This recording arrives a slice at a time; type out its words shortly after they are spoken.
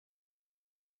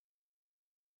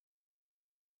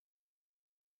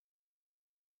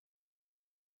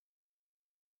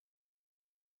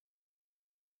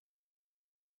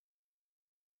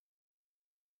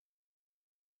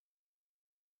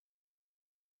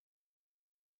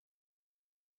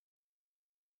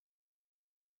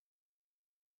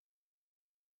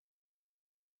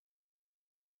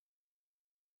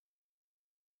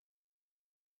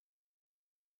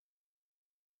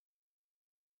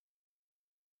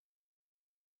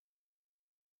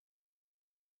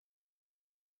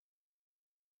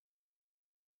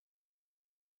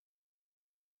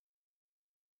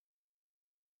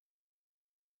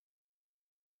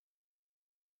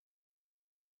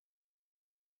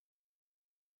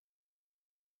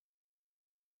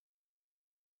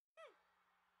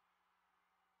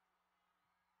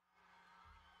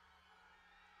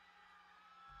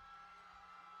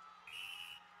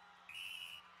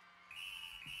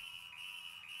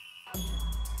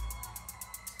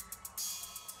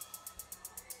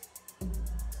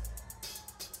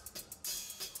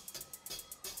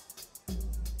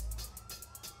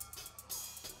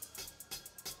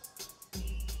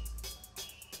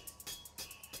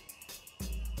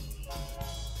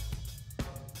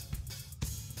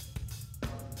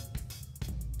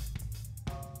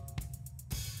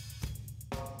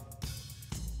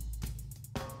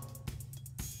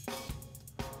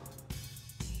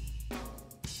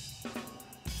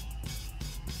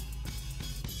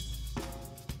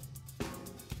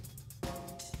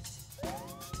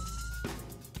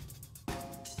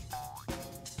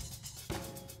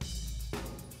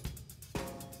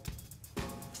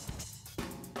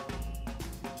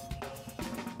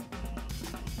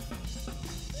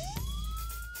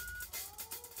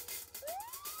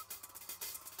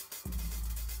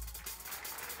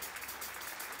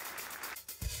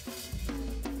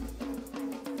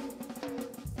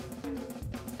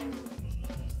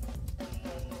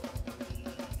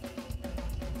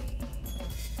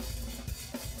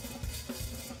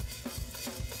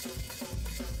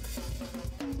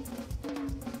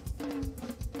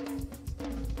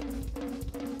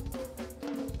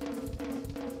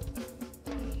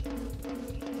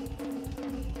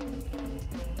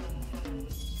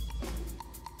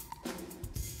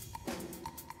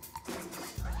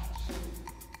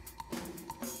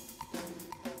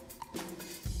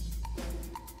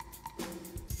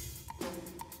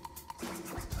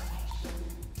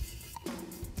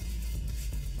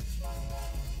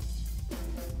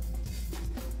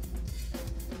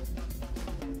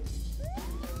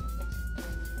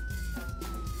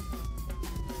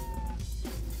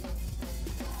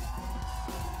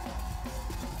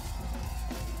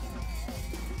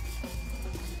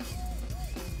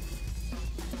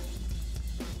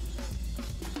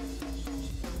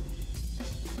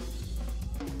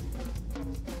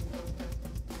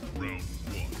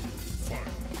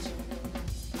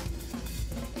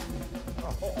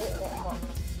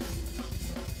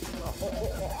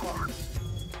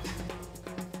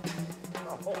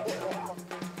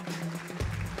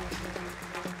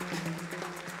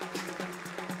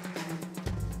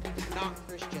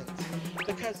Christians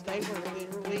because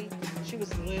she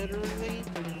was literally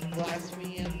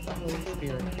blaspheming the Holy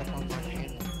Spirit upon my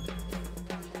panel.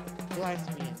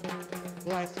 Blaspheming,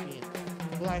 blaspheming,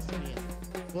 blaspheming,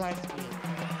 blaspheming.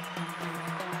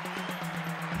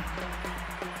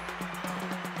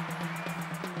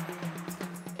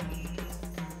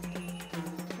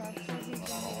 Bob says he's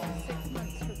gonna need 6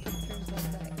 months for pictures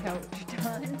of that couch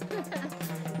done.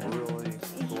 Really?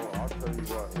 Well, I'll tell you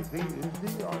what. Is he in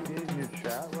your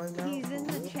chat right now? He's in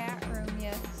the chat room,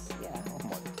 yes. Yeah. Oh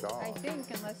my god. I think,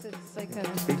 unless it's like a...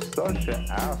 He's such an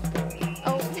asshole.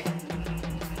 Oh.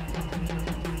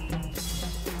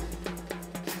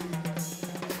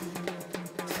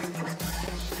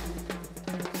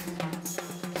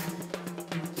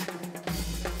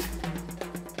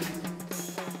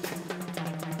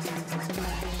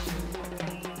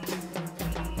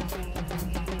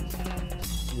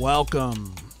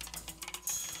 Welcome.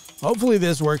 Hopefully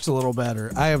this works a little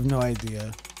better. I have no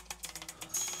idea.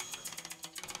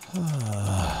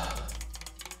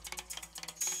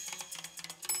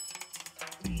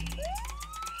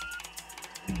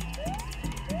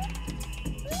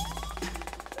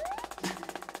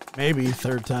 Maybe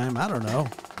third time. I don't know.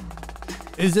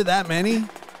 Is it that many?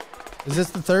 Is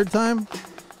this the third time?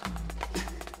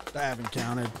 I haven't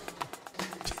counted.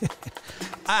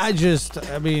 I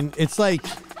mean, it's like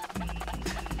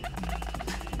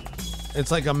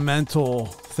a mental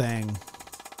thing.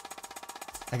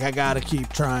 Like I gotta keep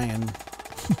trying.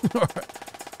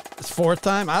 It's fourth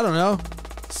time? I don't know.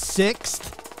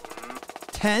 Sixth?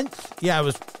 10th? Yeah, I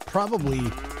was probably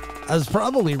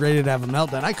ready to have a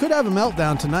meltdown. I could have a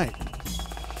meltdown tonight.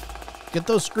 Get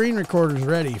those screen recorders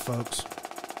ready, folks.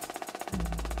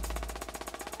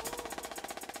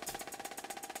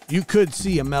 You could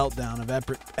see a meltdown of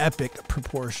epic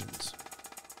proportions.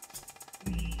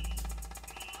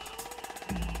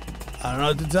 I don't know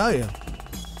what to tell you.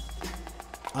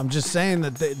 I'm just saying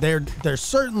that there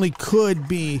certainly could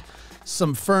be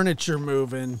some furniture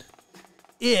moving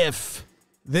if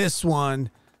this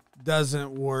one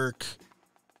doesn't work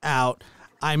out.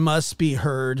 I must be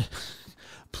heard.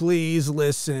 Please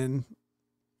listen.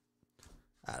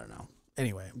 I don't know.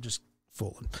 Anyway, I'm just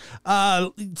fooling.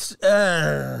 God.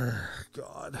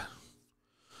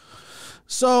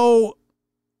 So,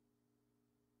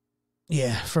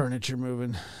 yeah, furniture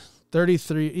moving.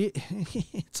 33.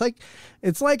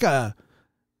 It's like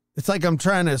I'm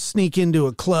trying to sneak into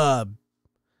a club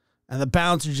and the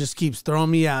bouncer just keeps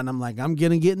throwing me out and I'm like, I'm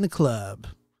going to get in the club.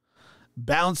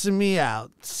 Bouncing me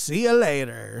out. See you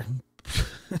later.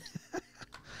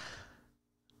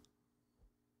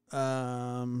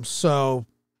 So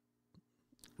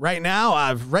right now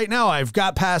I've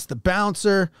got past the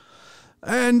bouncer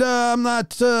and I'm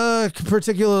not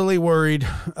particularly worried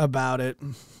about it.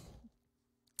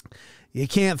 You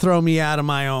can't throw me out of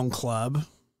my own club.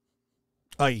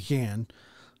 Oh, you can.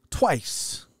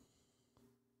 Twice.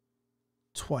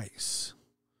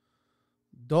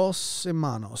 Dos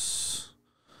hermanos.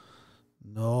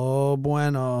 No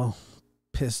bueno.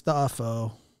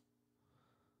 Pistafo.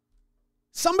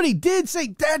 Somebody did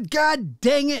say that. God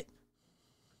dang it.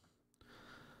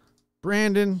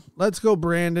 Brandon. Let's go,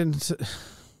 Brandon.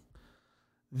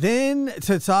 Then,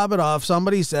 to top it off,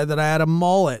 somebody said that I had a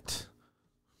mullet.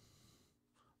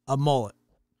 A mullet.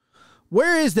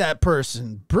 Where is that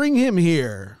person? Bring him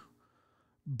here.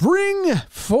 Bring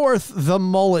forth the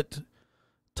mullet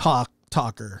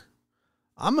talker.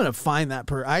 I'm going to find that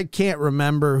person. I can't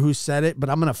remember who said it, but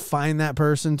I'm going to find that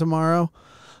person tomorrow.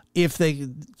 If they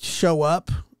show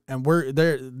up and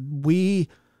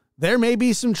there may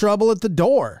be some trouble at the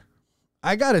door.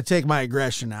 I got to take my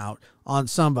aggression out on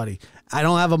somebody. I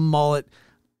don't have a mullet.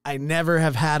 I never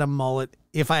have had a mullet.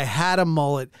 If I had a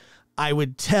mullet, I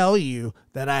would tell you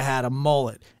that I had a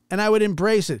mullet and I would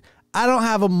embrace it. I don't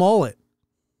have a mullet.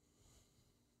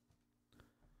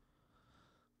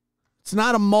 It's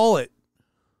not a mullet.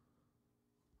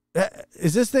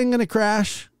 Is this thing going to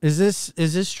crash? Is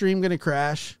this stream going to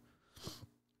crash?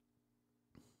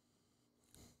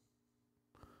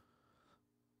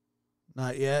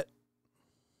 Not yet.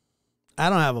 I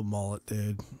don't have a mullet,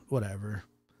 dude. Whatever.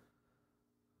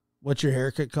 What's your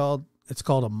haircut called? It's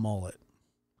called a mullet.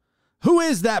 Who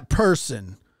is that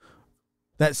person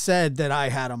that said that I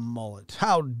had a mullet?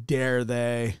 How dare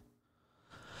they?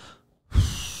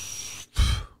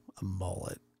 A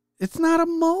mullet. It's not a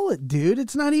mullet, dude.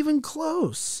 It's not even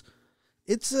close.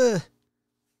 It's I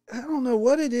don't know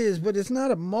what it is, but it's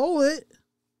not a mullet.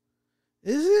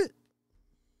 Is it?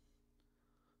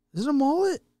 Is it a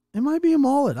mullet? It might be a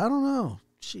mullet. I don't know.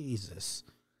 Jesus.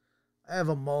 I have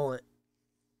a mullet.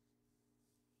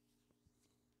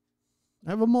 I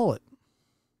have a mullet.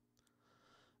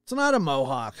 It's not a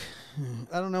mohawk.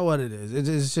 I don't know what it is.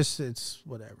 It's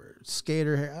whatever.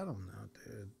 Skater hair. I don't know,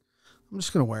 dude. I'm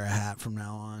just going to wear a hat from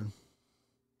now on.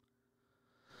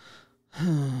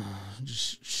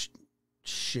 Just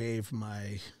shave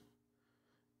my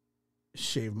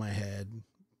head.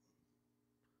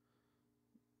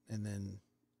 And then,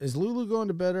 is Lulu going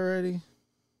to bed already?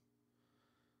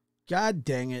 God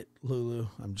dang it, Lulu.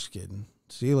 I'm just kidding.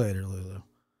 See you later, Lulu.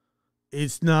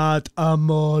 It's not a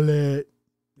mullet.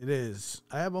 It is.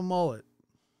 I have a mullet.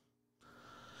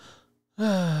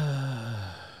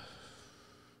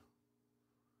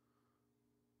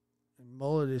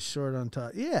 Mullet is short on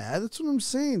top. Yeah, that's what I'm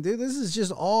saying, dude. This is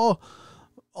just all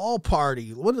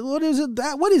party. What is it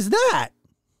that? What is that?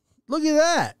 Look at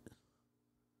that.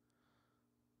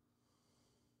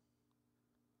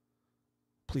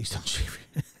 Please don't shave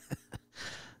it.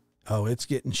 Oh, it's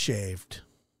getting shaved.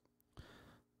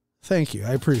 Thank you.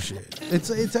 I appreciate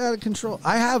it. It's out of control.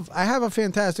 I have a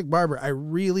fantastic barber. I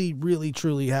really, really,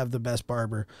 truly have the best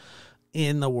barber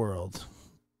in the world.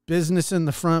 Business in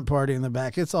the front, party in the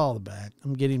back. It's all the back.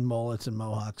 I'm getting mullets and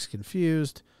mohawks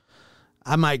confused.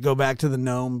 I might go back to the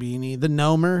gnome beanie. The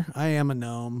gnomer. I am a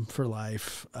gnome for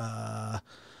life. Not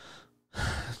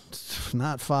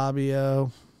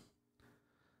Fabio.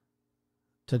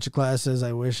 Touch of Class says,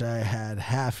 I wish I had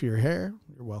half your hair.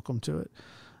 You're welcome to it.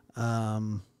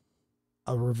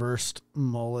 A reversed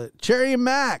mullet. Cherry and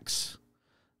Max.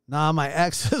 Nah, my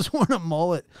ex has worn a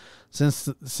mullet since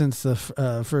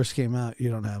the first came out. You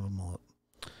don't have a mullet.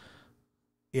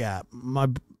 Yeah, my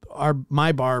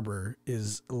barber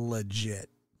is legit.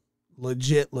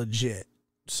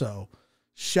 So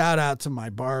shout out to my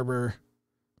barber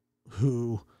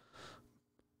who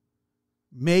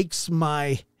makes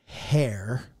my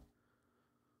hair,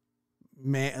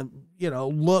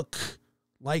 look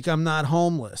like I'm not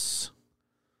homeless.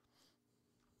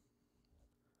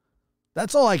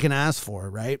 That's all I can ask for,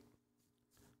 right?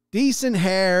 Decent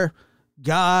hair,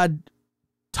 God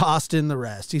tossed in the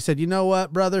rest. He said, you know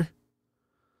what, brother?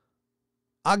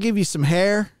 I'll give you some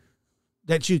hair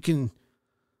that you can,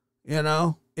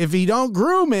 if you don't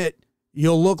groom it,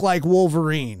 you'll look like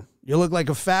Wolverine. You look like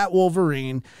a fat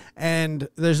Wolverine, and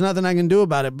there's nothing I can do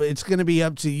about it, but it's going to be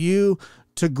up to you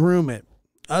to groom it.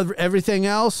 Everything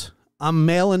else, I'm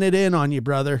mailing it in on you,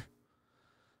 brother.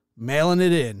 Mailing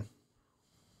it in.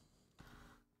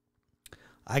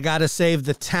 I got to save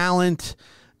the talent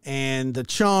and the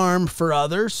charm for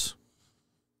others.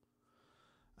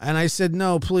 And I said,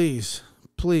 no, please.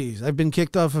 I've been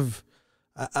kicked off of,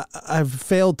 I've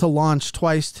failed to launch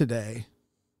twice today.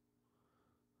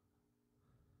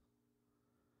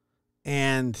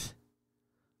 And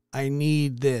I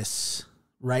need this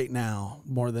right now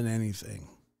more than anything.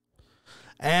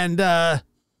 And, all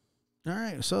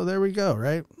right, so there we go,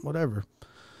 right? Whatever.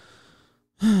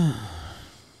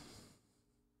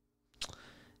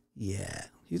 Yeah,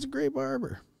 he's a great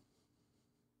barber.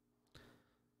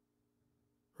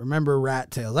 Remember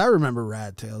rat tails? I remember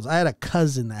rat tails. I had a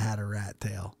cousin that had a rat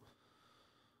tail.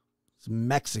 It's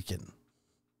Mexican.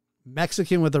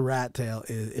 Mexican with a rat tail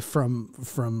is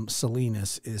from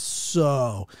Salinas is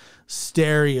so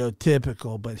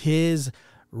stereotypical, but his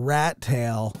rat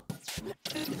tail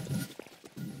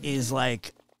is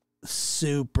like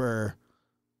super.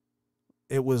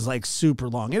 It was like super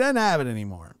long. He doesn't have it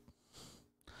anymore.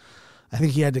 I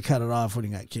think he had to cut it off when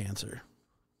he got cancer.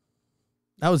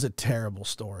 That was a terrible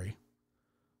story.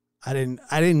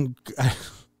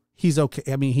 He's okay.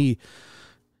 I mean, he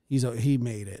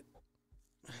made it.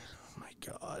 Oh my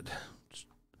God.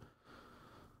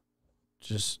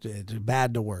 Just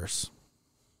bad to worse.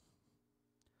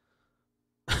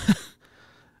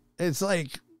 It's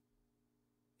like,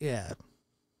 yeah.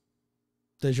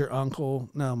 Does your uncle?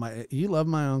 No, you love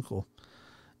my uncle.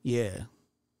 Yeah.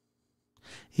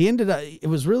 He ended up, it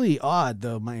was really odd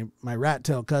though, my rat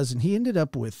tail cousin, he ended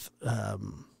up with, I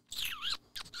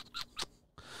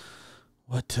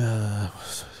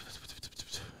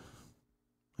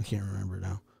can't remember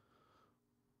now.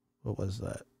 What was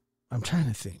that? I'm trying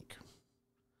to think.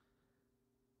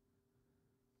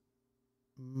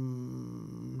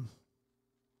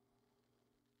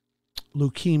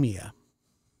 Leukemia.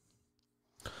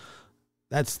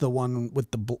 That's the one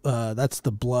with that's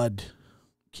the blood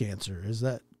cancer. Is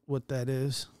that what that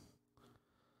is?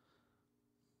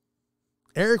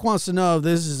 Eric wants to know if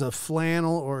this is a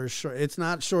flannel or a short. It's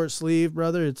not short sleeve,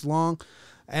 brother. It's long.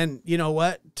 And you know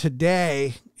what?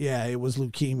 Today, yeah, it was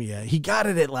leukemia. He got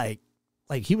it at like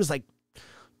he was like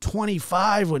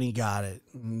 25 when he got it.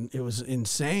 And it was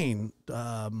insane.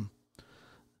 But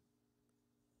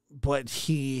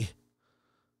he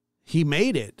he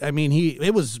made it. I mean,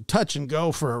 it was touch and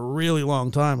go for a really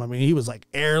long time. I mean, he was like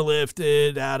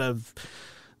airlifted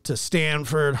to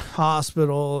Stanford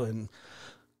Hospital and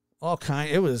all kind.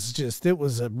 It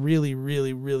was a really,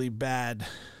 really, really bad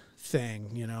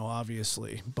thing, you know,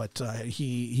 obviously, but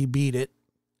he beat it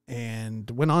and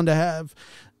went on to have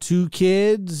 2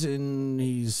 kids, and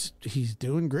he's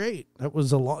doing great. That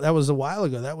was a while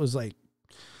ago. That was like,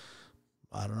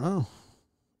 I don't know.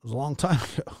 It was a long time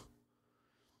ago.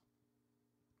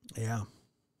 Yeah.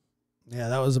 Yeah,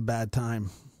 that was a bad time.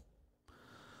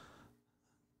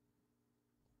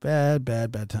 Bad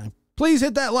time. Please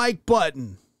hit that like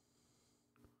button.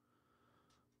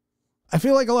 I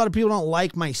feel like a lot of people don't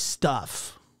like my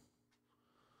stuff.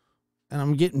 And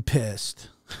I'm getting pissed.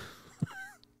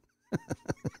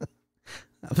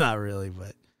 I'm not really,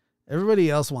 but everybody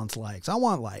else wants likes. I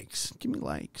want likes. Give me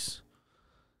likes.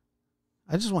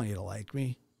 I just want you to like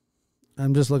me.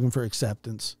 I'm just looking for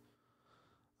acceptance.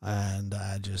 And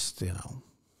I just, you know.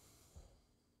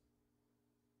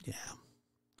 Yeah.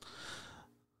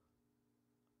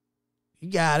 You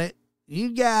got it.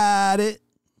 You got it.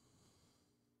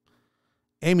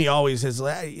 Amy always has.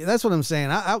 That's what I'm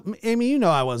saying. Amy, you know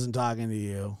I wasn't talking to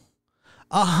you.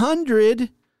 100.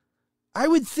 I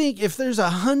would think if there's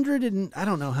 100 and I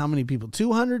don't know how many people,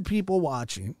 200 people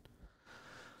watching.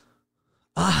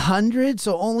 100,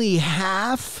 so only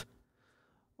half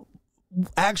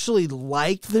actually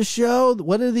like the show.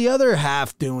 What are the other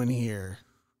half doing here?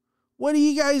 What are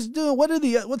you guys doing?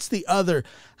 What's the other?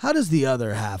 How does the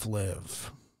other half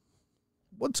live?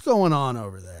 What's going on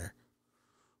over there?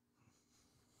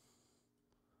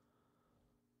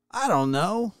 I don't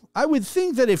know. I would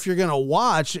think that if you're going to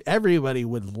watch, everybody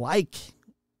would like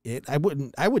it. I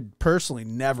would personally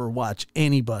never watch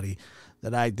anybody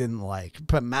that I didn't like.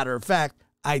 But matter of fact,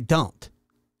 I don't.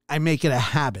 I make it a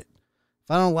habit.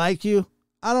 If I don't like you,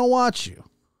 I don't watch you.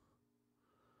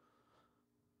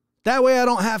 That way I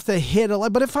don't have to hit a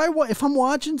like. But if I'm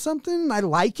watching something and I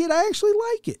like it, I actually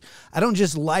like it. I don't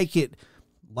just like it.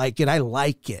 I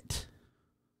like it.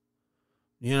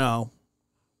 You know.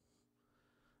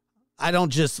 I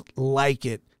don't just like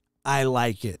it. I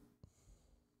like it.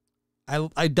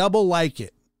 I double like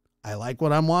it. I like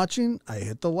what I'm watching. I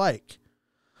hit the like.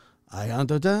 I hit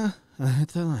the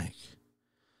like.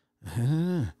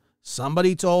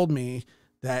 Somebody told me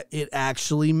that it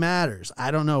actually matters.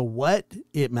 I don't know what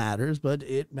it matters, but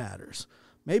it matters.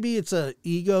 Maybe it's a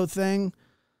ego thing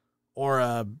or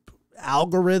a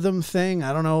algorithm thing.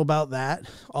 I don't know about that.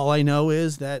 All I know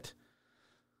is that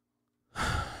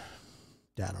I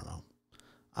don't know.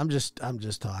 I'm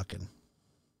just talking.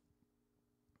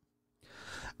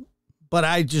 But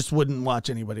I just wouldn't watch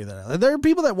anybody that I like. There are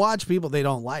people that watch people they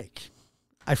don't like.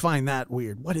 I find that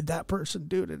weird. What did that person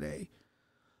do today?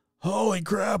 Holy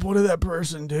crap, what did that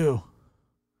person do?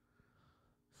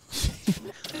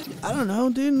 I don't know,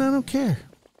 dude, and I don't care.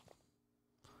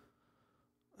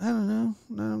 I don't know.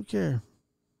 I don't care.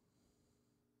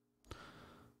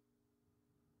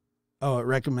 Oh, it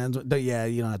recommends. Yeah,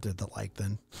 you don't have to hit the like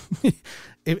then.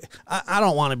 I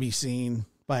don't want to be seen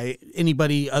by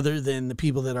anybody other than the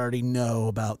people that already know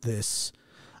about this.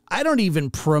 I don't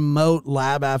even promote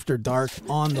Lab After Dark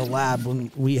on the Lab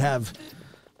when we have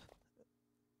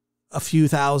a few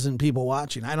thousand people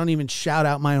watching. I don't even shout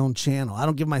out my own channel. I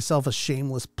don't give myself a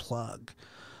shameless plug.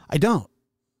 I don't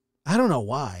know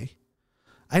why.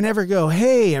 I never go,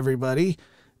 hey, everybody,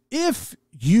 if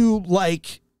you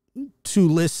like to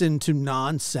listen to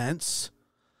nonsense,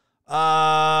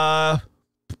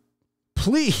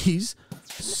 please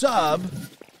sub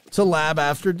to Lab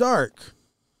After Dark.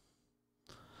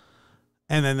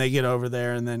 And then they get over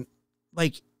there and then,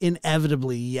 like,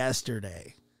 inevitably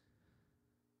yesterday,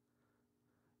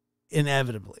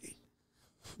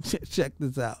 check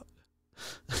this out.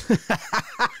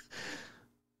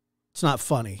 It's not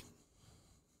funny.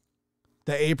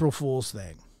 The April Fool's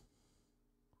thing.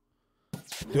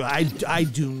 Dude, I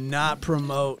do not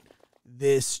promote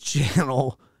this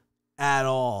channel at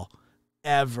all,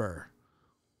 ever.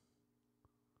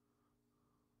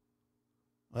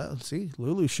 Well, see,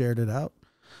 Lulu shared it out.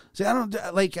 See, I don't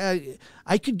like.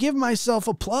 I could give myself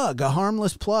a plug, a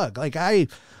harmless plug. Like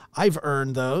I've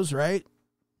earned those, right?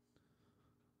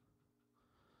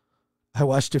 I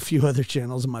watched a few other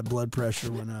channels and my blood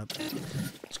pressure went up.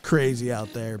 It's crazy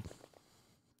out there.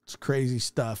 It's crazy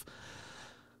stuff.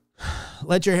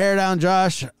 Let your hair down,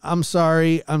 Josh. I'm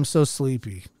sorry. I'm so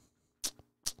sleepy.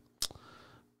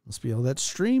 Must be all that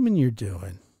streaming you're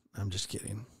doing. I'm just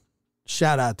kidding.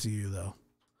 Shout out to you, though.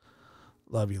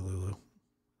 Love you, Lulu.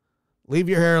 Leave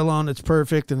your hair alone. It's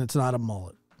perfect, and it's not a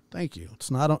mullet. Thank you.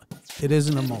 It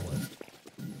isn't a mullet.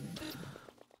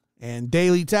 And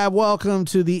Daily Tab, welcome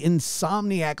to the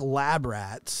Insomniac Lab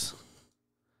Rats.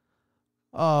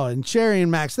 Oh, and Cherry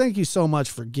and Max, thank you so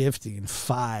much for gifting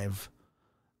 5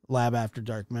 Lab After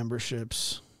Dark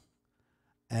memberships.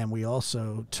 And we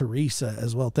also, Teresa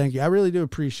as well. Thank you. I really do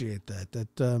appreciate that.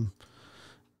 That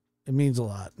it means a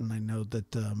lot. And I know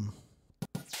that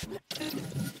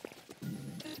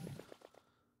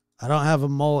I don't have a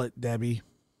mullet, Debbie.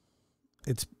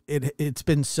 It's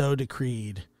been so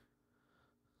decreed.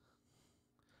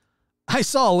 I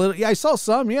saw a little. Yeah, I saw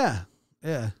some. Yeah,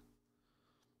 yeah,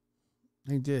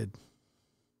 I did.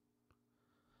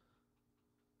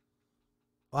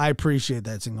 I appreciate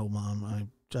that, single mom.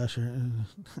 Josh,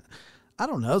 I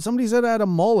don't know. Somebody said I had a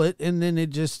mullet, and then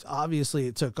it just obviously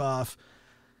it took off.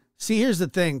 See, here's the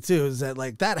thing too: is that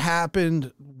like that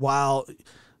happened while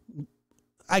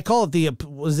I call it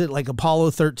was it like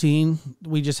Apollo 13?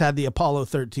 We just had the Apollo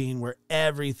 13 where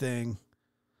everything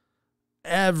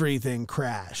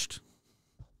crashed.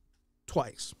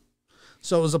 Twice.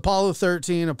 So it was Apollo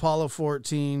 13, Apollo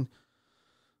 14,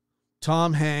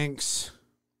 Tom Hanks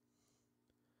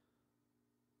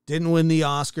didn't win the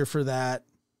Oscar for that,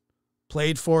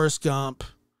 played Forrest Gump,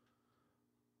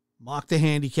 mocked a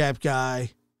handicapped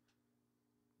guy,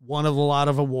 won a lot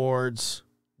of awards,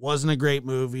 wasn't a great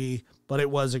movie, but it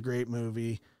was a great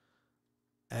movie,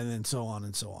 and then so on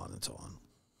and so on and so on.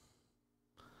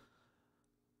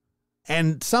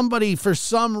 And somebody, for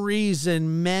some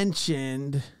reason,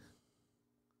 mentioned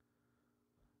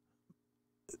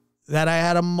that I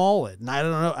had a mullet, and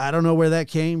I don't know where that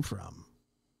came from.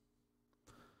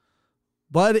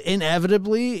 But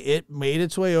inevitably, it made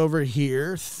its way over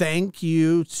here. Thank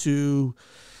you to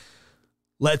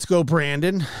Let's Go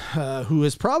Brandon, who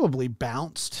has probably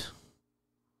bounced.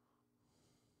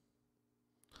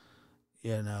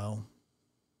 You know,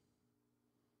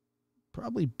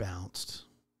 probably bounced.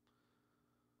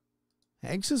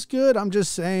 Hanks is good. I'm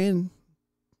just saying.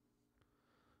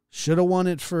 Should have won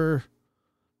it for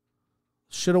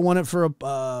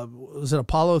was it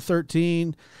Apollo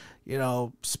 13? You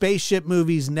know, spaceship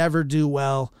movies never do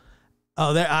well.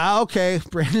 Oh, okay.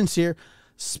 Brandon's here.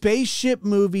 Spaceship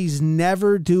movies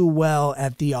never do well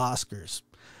at the Oscars.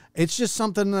 It's just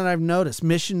something that I've noticed.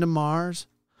 Mission to Mars,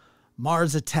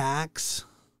 Mars Attacks,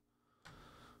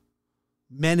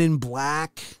 Men in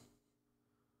Black.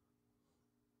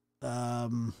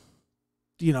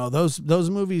 You know, those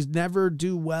movies never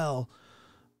do well.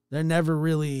 They're never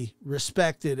really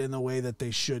respected in the way that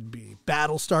they should be.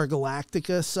 Battlestar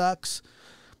Galactica sucks.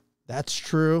 That's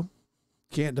true.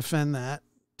 Can't defend that.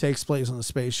 Takes place on a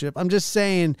spaceship. I'm just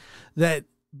saying that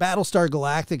Battlestar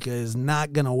Galactica is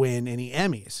not going to win any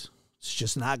Emmys. It's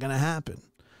just not going to happen.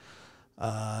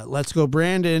 Let's Go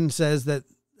Brandon says that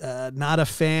not a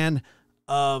fan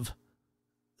of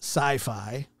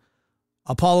sci-fi.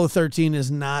 Apollo 13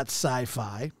 is not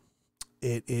sci-fi.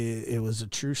 It was a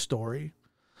true story.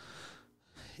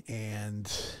 And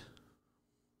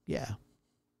yeah,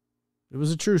 it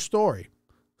was a true story.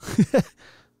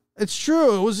 It's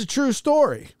true. It was a true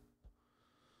story.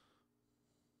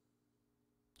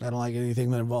 I don't like anything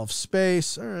that involves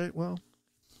space. All right, well.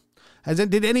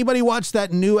 Did anybody watch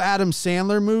that new Adam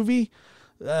Sandler movie,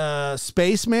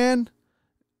 Spaceman?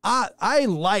 I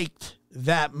liked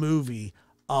that movie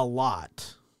a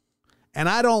lot. And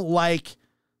I don't like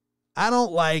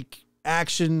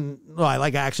action. Well, I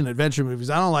like action adventure movies.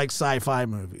 I don't like sci-fi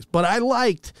movies. But I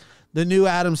liked the new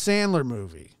Adam Sandler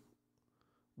movie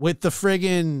with the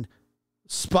friggin'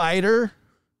 spider.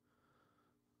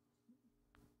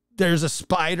 There's a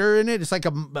spider in it. It's like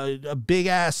a big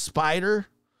ass spider.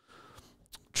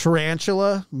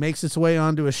 Tarantula makes its way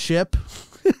onto a ship.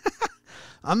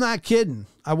 I'm not kidding.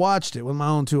 I watched it with my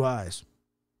own 2 eyes.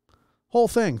 Whole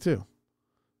thing, too.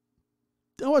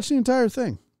 I watched the entire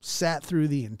thing. Sat through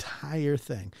the entire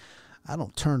thing. I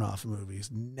don't turn off movies.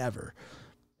 Never.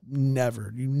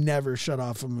 Never. You never shut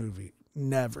off a movie.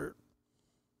 Never.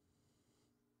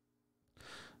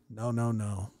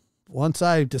 No. Once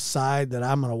I decide that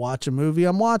I'm going to watch a movie,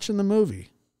 I'm watching the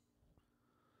movie.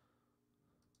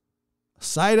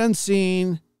 Sight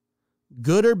unseen,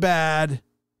 good or bad,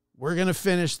 we're going to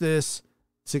finish this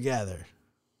together.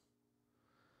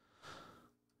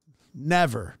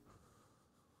 Never.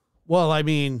 Well, I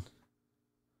mean,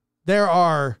 there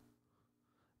are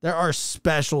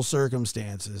special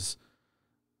circumstances,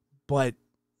 but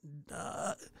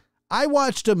I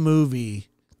watched a movie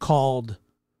called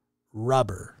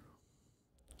Rubber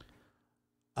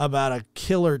about a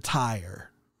killer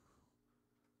tire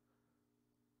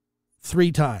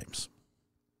 3 times.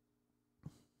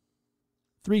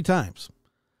 3 times.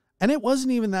 And it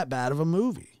wasn't even that bad of a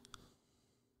movie.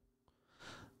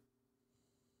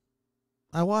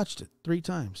 I watched it 3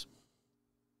 times.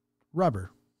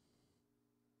 Rubber.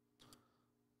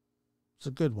 It's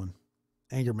a good one.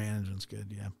 Anger management's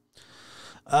good, yeah.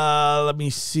 Let me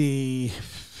see.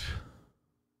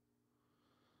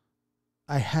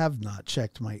 I have not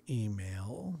checked my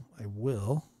email. I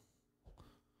will.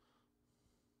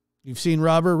 You've seen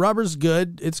Rubber. Rubber's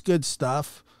good. It's good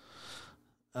stuff.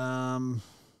 But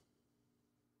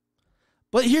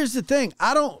here's the thing.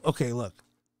 Okay, look.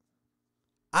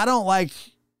 I don't like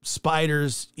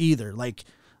spiders either. Like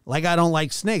I don't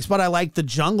like snakes, but I like the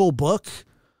Jungle Book.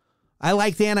 I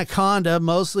liked Anaconda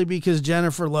mostly because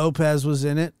Jennifer Lopez was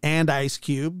in it and Ice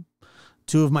Cube,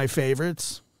 2 of my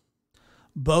favorites.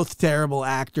 Both terrible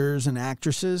actors and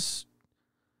actresses.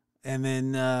 And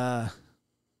then,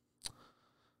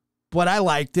 but I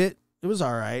liked it. It was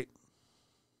all right.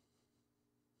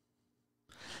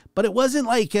 But it wasn't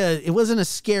it wasn't a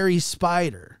scary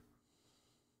spider.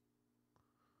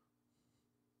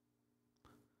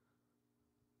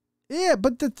 Yeah,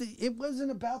 but it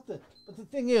wasn't about the. But the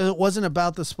thing is, it wasn't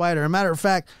about the spider. As a matter of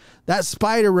fact, that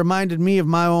spider reminded me of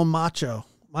my own macho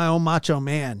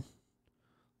man.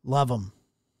 Love him.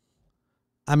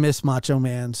 I miss Macho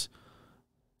Man's.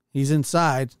 He's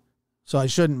inside, so I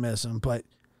shouldn't miss him. But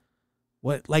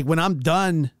when I'm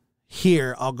done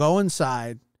here, I'll go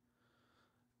inside.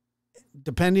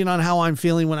 Depending on how I'm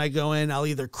feeling when I go in, I'll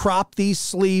either crop these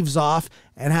sleeves off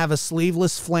and have a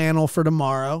sleeveless flannel for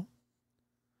tomorrow,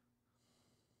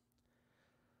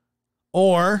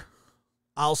 or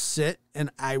I'll sit and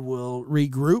I will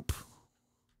regroup.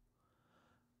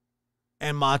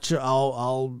 And Macho,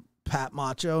 I'll pat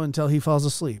Macho until he falls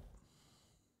asleep.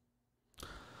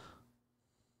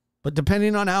 But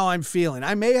depending on how I'm feeling,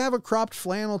 I may have a cropped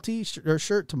flannel t-shirt or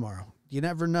shirt tomorrow. You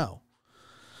never know.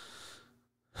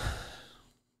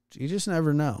 You just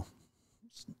never know.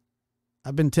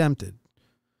 I've been tempted.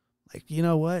 Like, you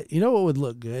know what? You know what would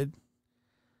look good?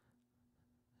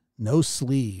 No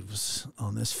sleeves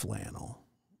on this flannel.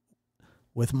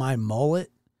 With my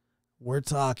mullet, we're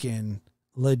talking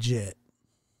legit.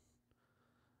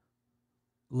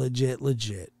 Legit.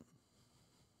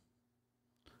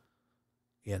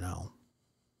 You know.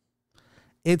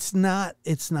 It's not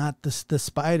the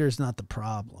spider's not the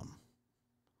problem.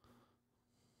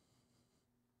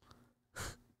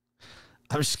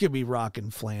 I'm just going to be rocking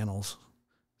flannels,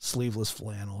 sleeveless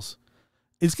flannels.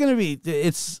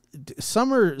 It's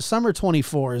summer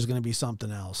 24 is going to be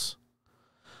something else.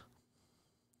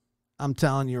 I'm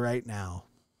telling you right now.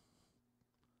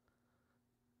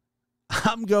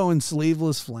 I'm going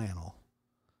sleeveless flannel.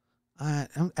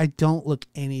 I don't look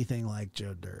anything like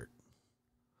Joe Dirt.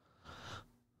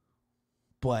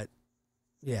 But,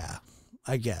 yeah,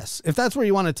 I guess. If that's where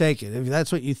you want to take it, if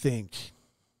that's what you think.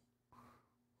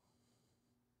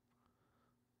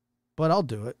 But I'll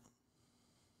do it.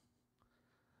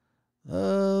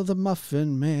 Oh, the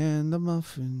Muffin Man.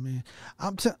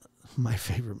 My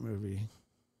favorite movie.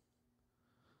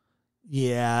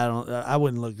 Yeah, I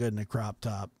wouldn't look good in a crop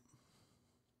top.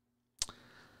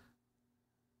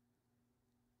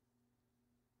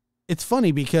 It's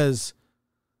funny because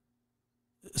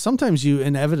sometimes you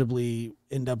inevitably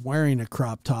end up wearing a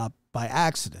crop top by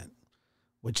accident,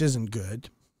 which isn't good.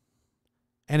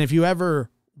 And if you ever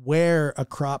wear a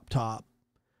crop top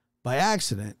by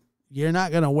accident, you're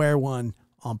not going to wear one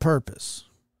on purpose.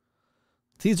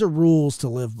 These are rules to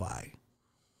live by.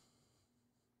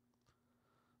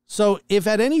 So if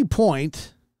at any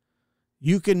point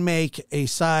you can make a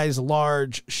size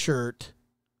large shirt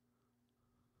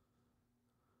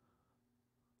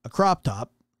a crop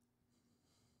top,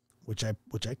 which I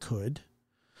could,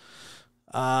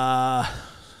 yeah,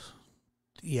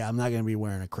 I'm not going to be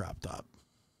wearing a crop top.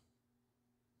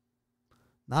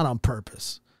 Not on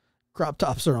purpose. Crop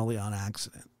tops are only on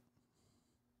accident.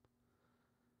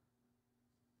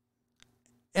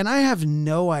 And I have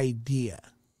no idea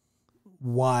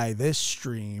why this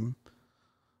stream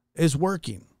is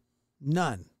working.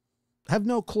 None. I have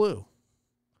no clue.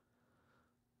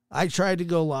 I tried to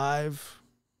go live.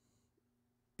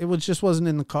 It just wasn't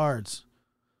in the cards.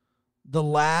 The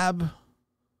lab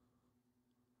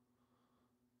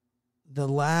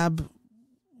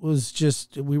was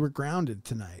just, we were grounded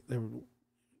tonight. It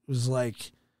was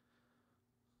like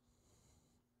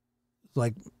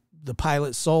the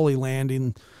pilot Sully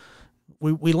landing.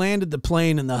 We landed the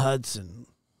plane in the Hudson.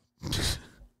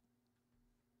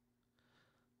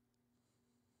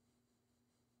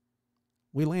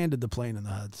 We landed the plane in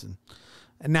the Hudson.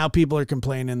 And now people are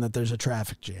complaining that there's a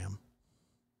traffic jam.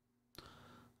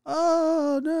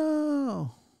 Oh,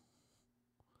 no.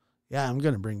 Yeah, I'm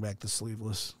going to bring back the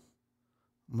sleeveless.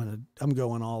 I'm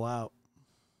going all out.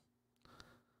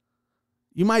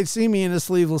 You might see me in a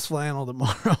sleeveless flannel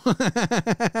tomorrow.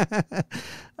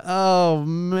 Oh,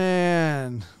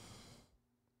 man.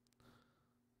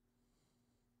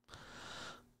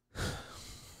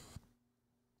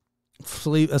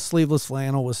 A sleeveless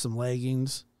flannel with some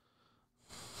leggings.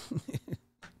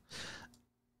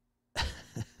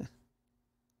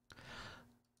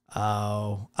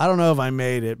 Oh, I don't know if I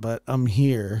made it, but I'm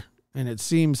here, and it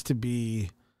seems to be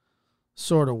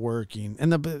sort of working.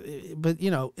 And but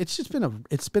you know,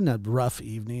 it's been a rough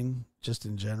evening just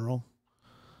in general.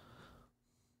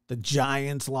 The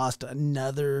Giants lost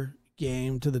another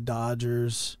game to the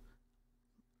Dodgers.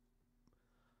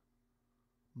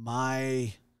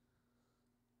 My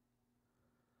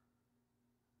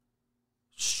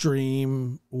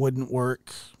stream wouldn't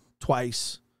work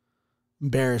twice.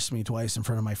 Embarrassed me twice in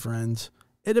front of my friends.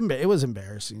 It was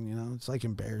embarrassing, you know. It's like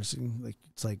embarrassing. Like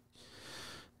it's like,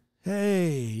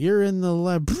 hey, you're in the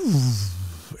lab.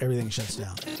 Everything shuts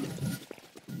down.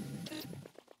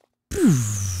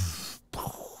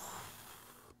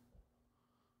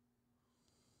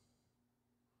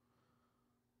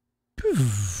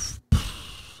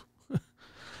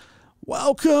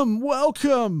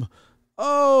 Welcome.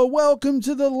 Oh, welcome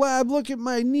to the lab. Look at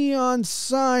my neon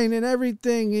sign and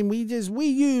everything. And we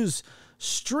use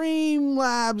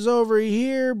Streamlabs over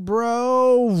here,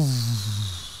 bro.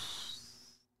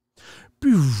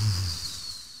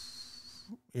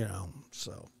 You know,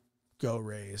 so go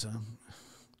Rays, huh?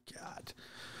 God.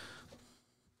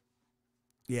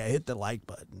 Yeah, hit the like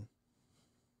button.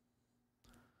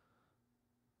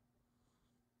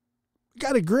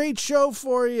 Got a great show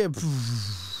for you.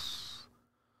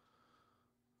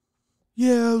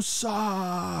 You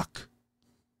suck.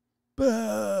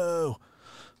 Boo.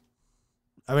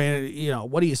 I mean, you know,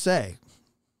 what do you say?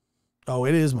 Oh,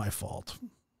 it is my fault.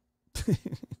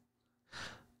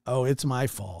 Oh, it's my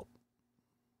fault.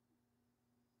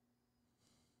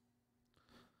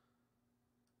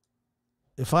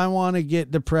 If I want to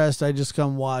get depressed, I just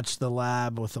come watch The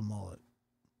Lab with a mullet.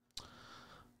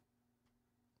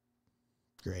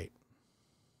 Great.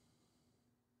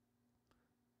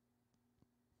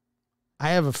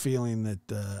 I have a feeling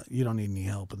that you don't need any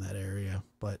help in that area,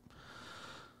 but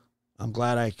I'm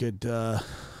glad I could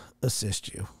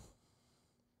assist you.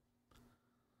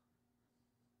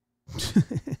 If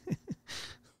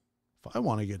I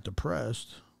want to get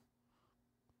depressed,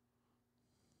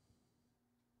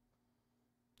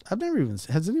 I've never even.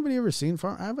 Has anybody ever seen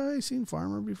Farmer? Have I seen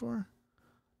Farmer before?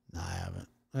 No, I haven't.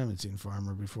 I haven't seen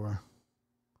Farmer before.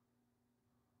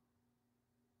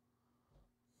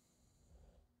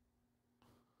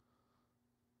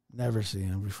 Never seen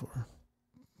him before.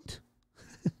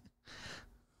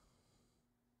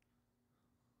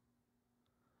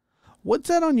 What's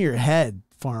that on your head,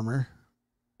 Farmer?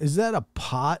 Is that a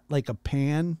pot, like a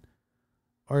pan?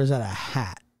 Or is that a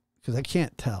hat? Because I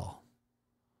can't tell.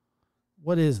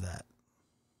 What is that?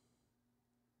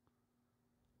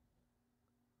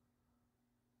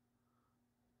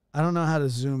 I don't know how to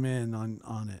zoom in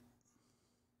on it.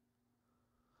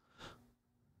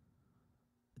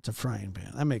 It's a frying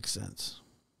pan. That makes sense.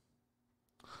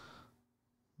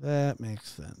 That makes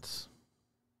sense.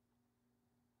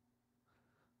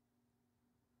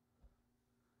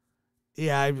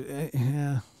 Yeah,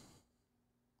 yeah.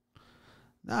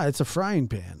 No, it's a frying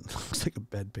pan. Looks like a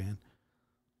bedpan.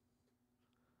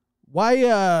 Why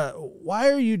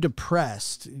are you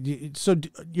depressed? So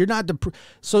you're not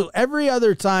so every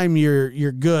other time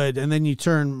you're good, and then you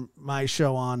turn my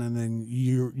show on, and then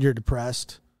you're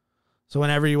depressed. So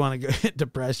whenever you want to get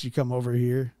depressed, you come over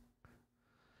here.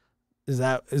 Is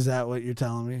that what you're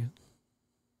telling me?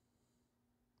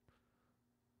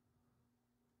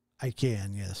 I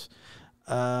can, yes.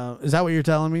 Is that what you're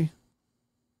telling me?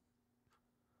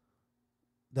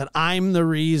 That I'm the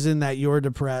reason that you're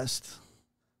depressed?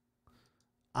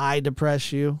 I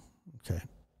depress you? Okay.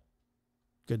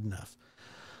 Good enough.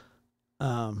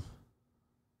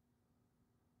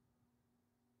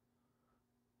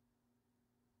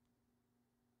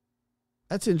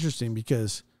 That's interesting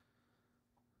because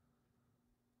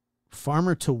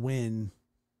Farmer to win.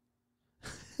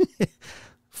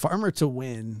 Farmer to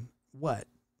win. What?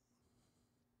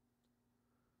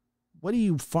 What are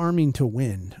you farming to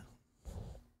win?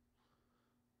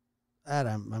 That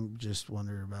I'm just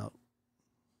wondering about.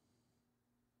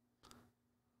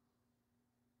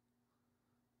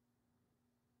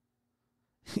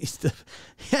 He's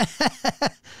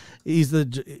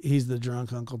the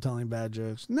drunk uncle telling bad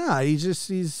jokes. No,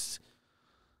 he's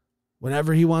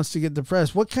whenever he wants to get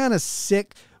depressed. What kind of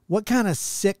sick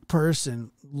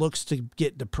person looks to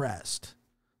get depressed?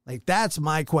 Like, that's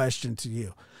my question to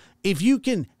you. if you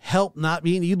can help not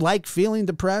being, you like feeling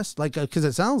depressed, like, because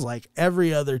it sounds like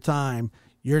every other time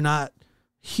you're not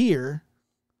here,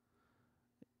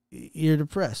 you're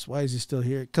depressed. Why is he still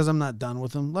here? Because I'm not done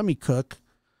with him. Let me cook.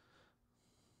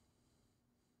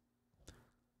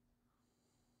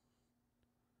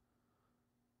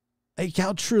 Like,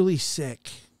 how truly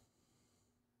sick.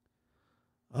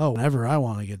 Oh, whenever I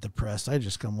want to get depressed, I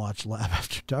just come watch Laugh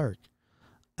After Dark.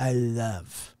 I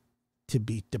love to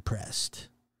be depressed.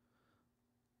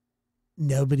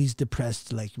 Nobody's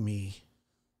depressed like me.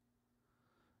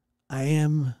 I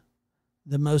am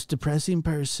the most depressing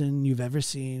person you've ever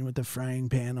seen with a frying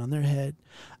pan on their head.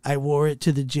 I wore it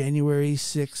to the January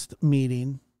 6th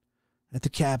meeting at the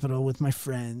Capitol with my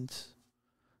friends.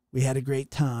 We had a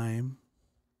great time.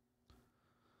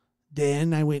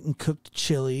 Then I went and cooked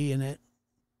chili in it.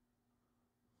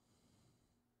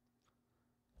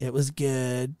 It was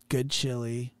good. Good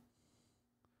chili.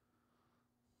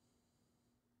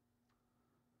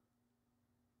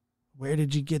 Where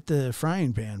did you get the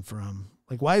frying pan from?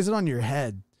 Like, why is it on your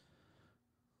head?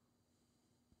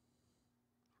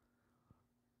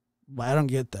 I don't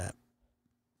get that.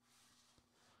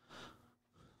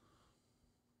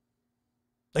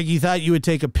 Like, you thought you would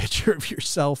take a picture of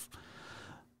yourself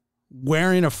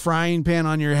wearing a frying pan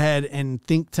on your head and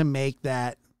think to make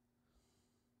that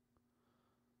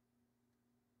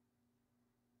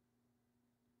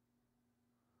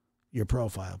your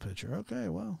profile picture. Okay,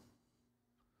 well.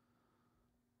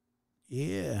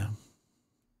 Yeah.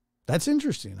 That's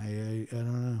interesting. I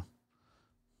don't know.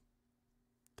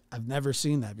 I've never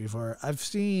seen that before. I've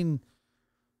seen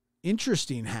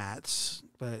interesting hats,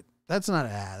 but that's not a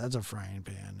hat. That's a frying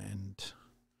pan. And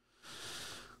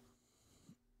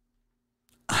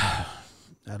I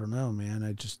don't know,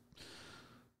 man.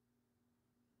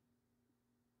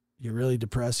 You're really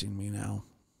depressing me now.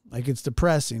 Like, it's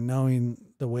depressing knowing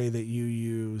the way that you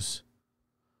use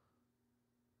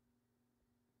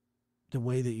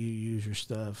your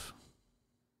stuff.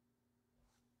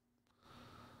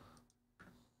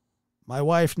 My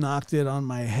wife knocked it on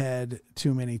my head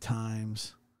too many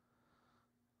times.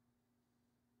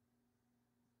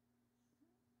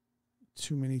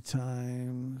 Too many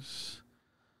times.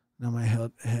 Now my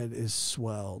head is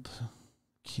swelled.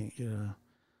 Can't get a...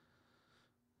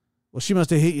 Well, she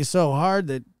must have hit you so hard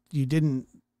that you didn't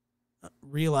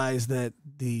realize that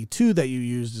the 2 that you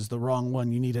used is the wrong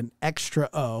one. You need an extra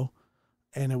O,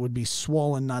 and it would be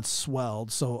swollen, not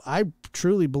swelled. So I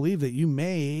truly believe that you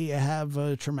may have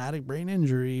a traumatic brain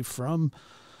injury from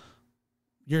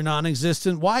your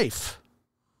non-existent wife.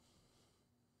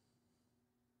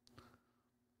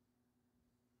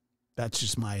 That's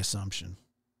just my assumption.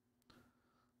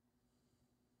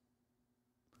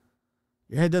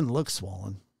 Your head doesn't look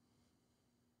swollen.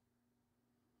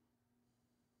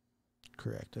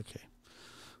 Correct. Okay.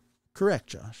 Correct,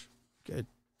 Josh. Good.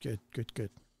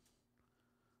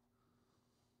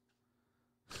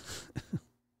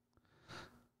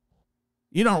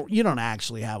 You don't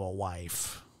actually have a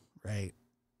wife, right?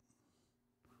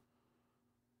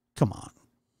 Come on.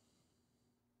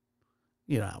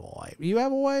 You don't have a wife. You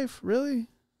have a wife? Really?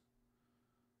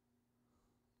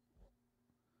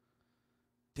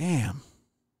 Damn.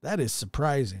 That is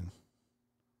surprising.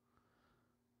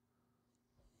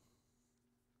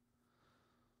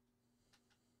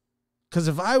 Because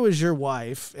if I was your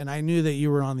wife and I knew that you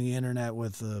were on the internet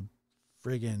with a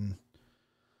friggin',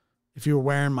 if you were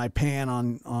wearing my pan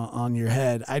on your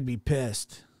head, I'd be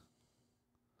pissed.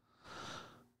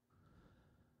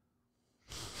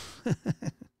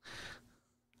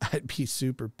 I'd be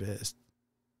super pissed.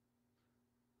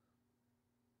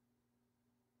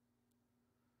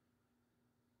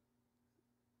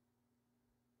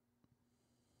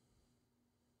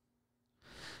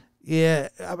 Yeah,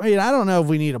 I mean, I don't know if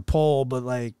we need a poll, but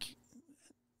like,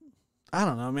 I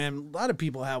don't know, man. A lot of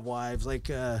people have wives. Like,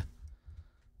 a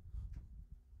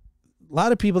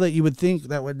lot of people that you would think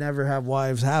that would never have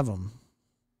wives have them.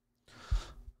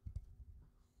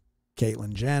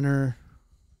 Caitlyn Jenner,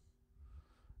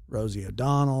 Rosie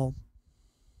O'Donnell,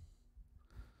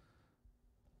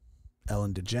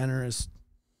 Ellen DeGeneres.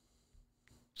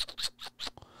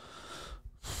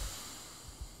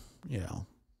 You know.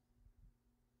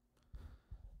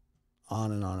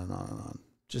 On and on and on and on.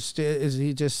 It's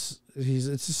just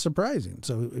surprising.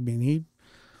 So, I mean, he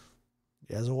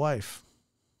has a wife.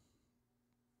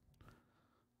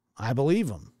 I believe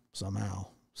him somehow.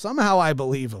 Somehow I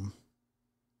believe him.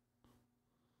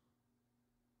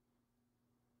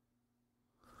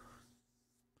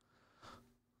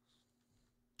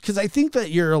 Because I think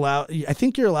you're allowed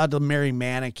to marry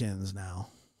mannequins now.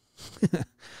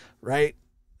 Right?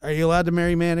 Are you allowed to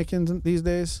marry mannequins these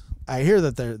days? I hear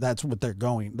that that's what they're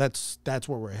going. That's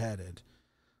where we're headed.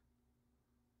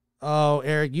 Oh,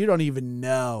 Eric, you don't even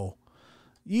know.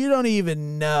 You don't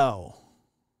even know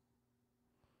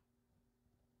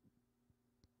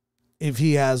if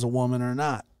he has a woman or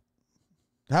not.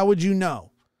 How would you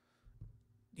know?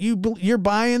 You're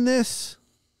buying this?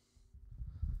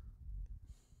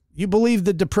 You believe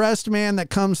the depressed man that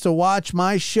comes to watch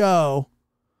my show?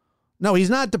 No, he's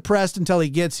not depressed until he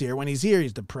gets here. When he's here,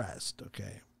 he's depressed.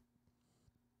 Okay.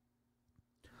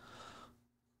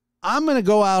 I'm going to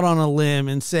go out on a limb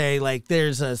and say like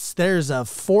there's a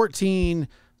 14%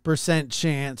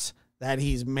 chance that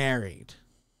he's married.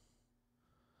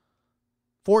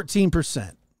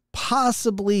 14%,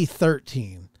 possibly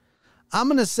 13. I'm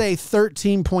going to say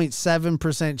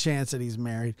 13.7% chance that he's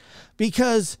married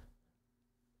because,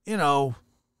 you know,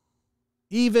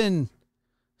 even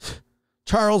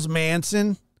Charles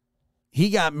Manson, he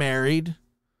got married.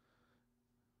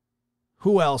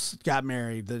 Who else got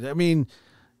married? I mean,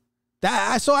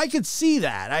 so I could see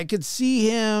that. I could see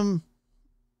him.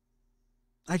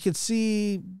 I could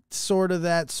see sort of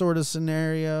that sort of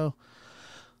scenario.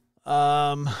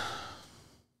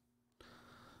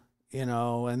 You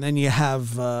know, and then you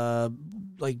have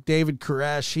like David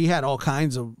Koresh. He had all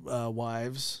kinds of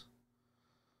wives.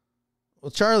 Well,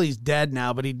 Charlie's dead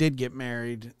now, but he did get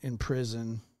married in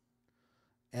prison.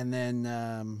 And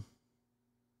then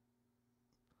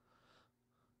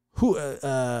who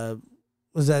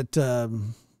was that?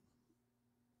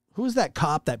 Who was that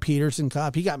cop? That Peterson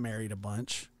cop? He got married a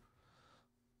bunch.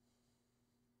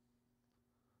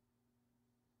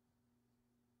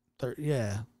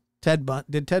 Yeah. Ted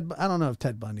Bundy. I don't know if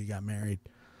Ted Bundy got married.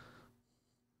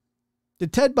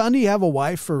 Did Ted Bundy have a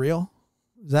wife for real?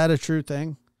 Is that a true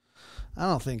thing? I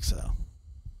don't think so.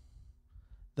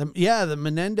 The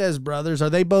Menendez brothers, are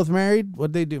they both married?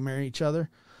 What'd they do? Marry each other?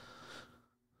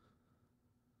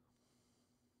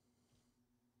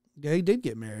 Yeah, he did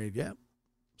get married. Yeah.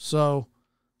 So,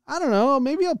 I don't know.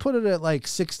 Maybe I'll put it at like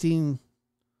 16.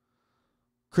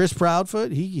 Chris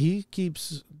Proudfoot, he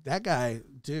keeps that guy,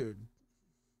 dude.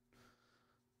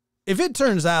 If it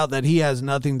turns out that he has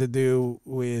nothing to do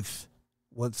with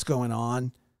what's going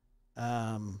on,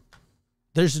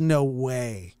 there's no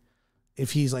way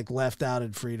if he's like left out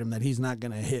in freedom that he's not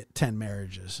going to hit 10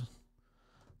 marriages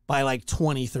by like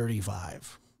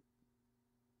 2035.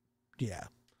 Yeah.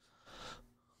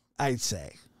 I'd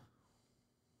say.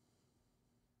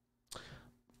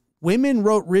 Women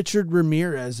wrote Richard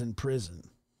Ramirez in prison.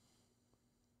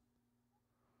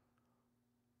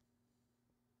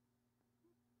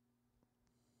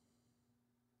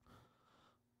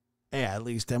 Yeah, at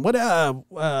least 10. What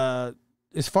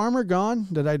is Farmer gone?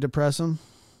 Did I depress him?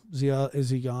 Is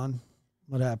he gone?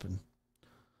 What happened?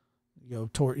 You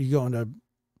going to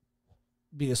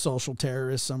be a social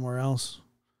terrorist somewhere else?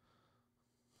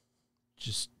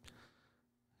 Just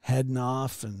heading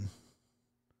off and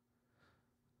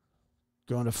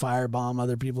going to firebomb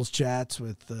other people's chats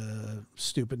with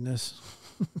stupidness.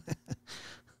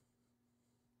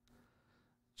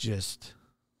 Just,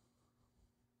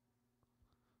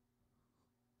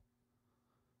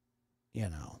 you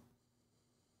know.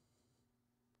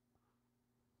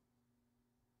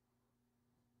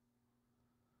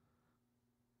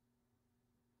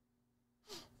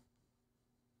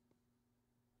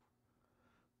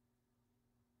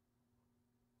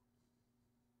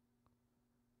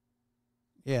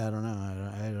 Yeah, I don't know.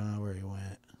 I don't know where he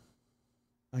went.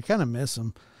 I kind of miss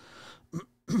him.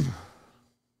 For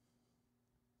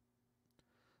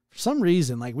some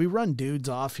reason, like, we run dudes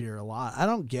off here a lot. I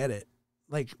don't get it.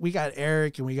 Like, we got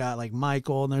Eric and we got like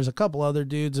Michael and there's a couple other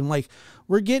dudes, and like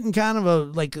we're getting kind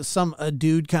of a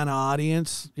dude kind of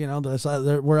audience, you know.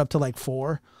 We're up to like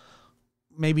 4,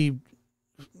 maybe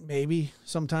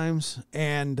sometimes,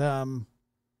 and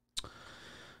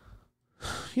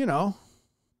you know.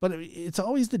 But it's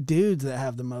always the dudes that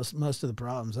have the most of the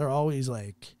problems. They're always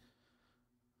like,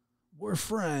 we're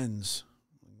friends.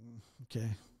 Okay.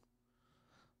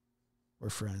 We're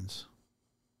friends.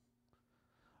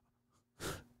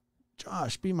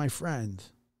 Josh, be my friend.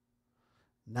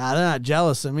 Nah, they're not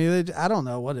jealous of me. I don't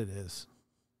know what it is.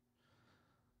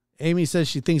 Amy says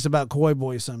she thinks about Koi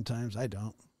Boy sometimes. I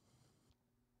don't.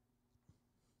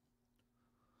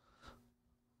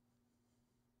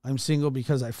 I'm single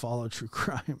because I follow true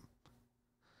crime.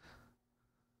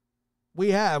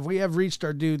 We have reached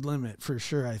our dude limit for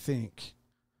sure, I think.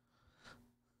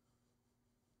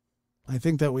 I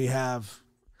think that we have.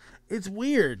 It's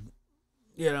weird,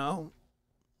 you know,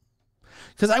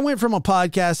 because I went from a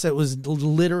podcast that was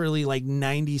literally like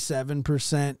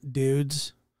 97%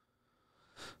 dudes.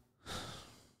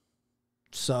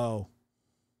 So,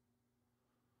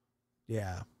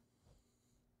 Yeah.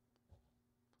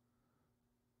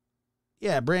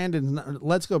 Yeah,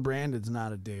 Let's Go Brandon's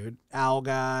not a dude. Owl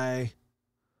Guy.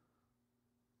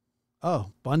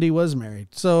 Oh, Bundy was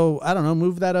married. So, I don't know,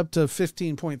 move that up to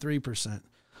 15.3%.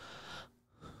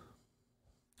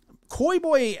 Coy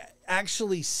Boy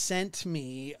actually sent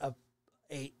me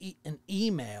an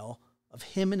email of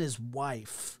him and his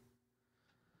wife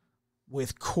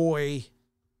with Coy.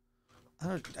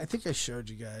 I think I showed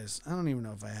you guys. I don't even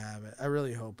know if I have it. I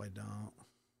really hope I don't.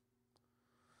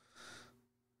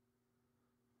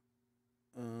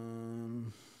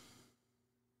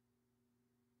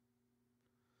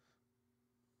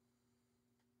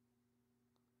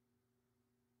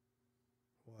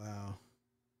 Wow.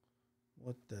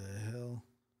 What the hell?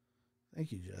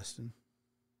 Thank you, Justin.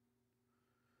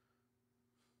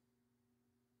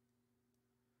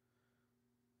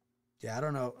 Yeah, I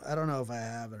don't know. I don't know if I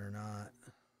have it or not.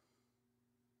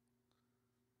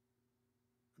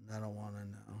 I don't want to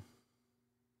know.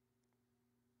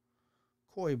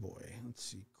 Coy Boy. Let's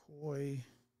see. Coy.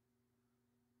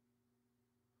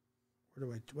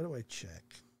 What do I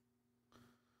check?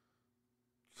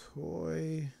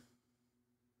 Coy.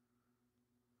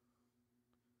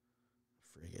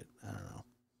 Frig it. I don't know.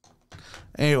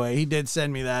 Anyway, he did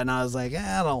send me that, and I was like,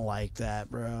 I don't like that,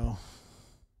 bro.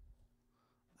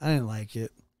 I didn't like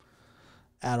it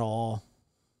at all.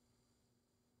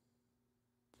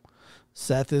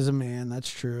 Seth is a man. That's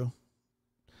true.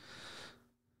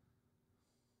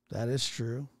 That is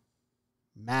true.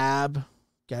 Mab,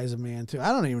 guy's a man too.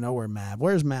 I don't even know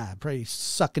where's Mab? Probably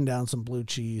sucking down some blue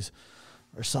cheese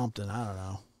or something. I don't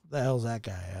know. Where the hell's that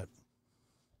guy at?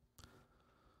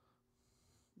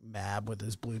 Mab with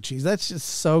his blue cheese. That's just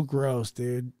so gross,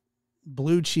 dude.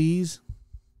 Blue cheese.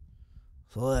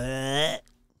 Blue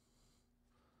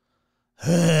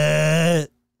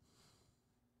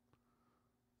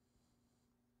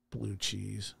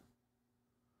cheese.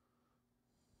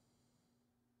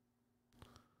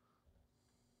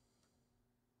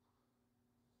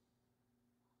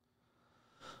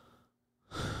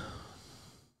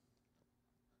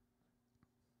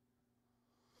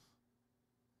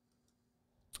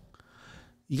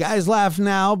 You guys laugh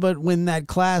now, but when that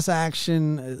class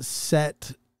action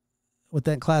set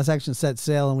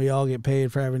sail and we all get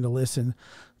paid for having to listen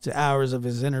to hours of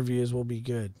his interviews, we'll be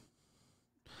good.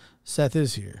 Seth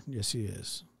is here. Yes, he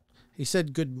is. He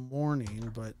said good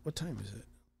morning, but what time is it?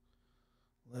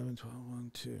 11, 12,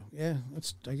 1, 2. Yeah,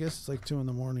 I guess it's like 2 in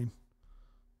the morning.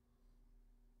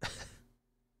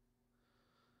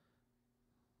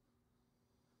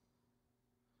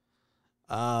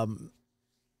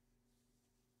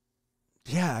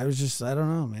 Yeah, I don't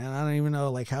know, man. I don't even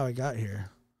know like how I got here.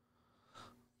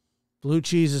 Blue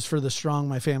cheese is for the strong.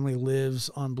 My family lives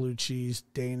on blue cheese,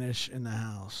 Danish in the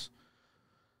house.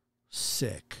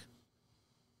 Sick.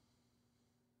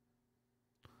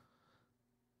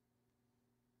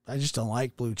 I just don't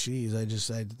like blue cheese.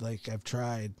 I've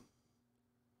tried.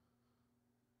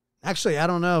 Actually, I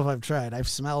don't know if I've tried. I've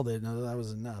smelled it. No, that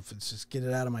was enough. It's just get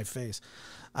it out of my face.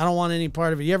 I don't want any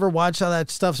part of it. You ever watch how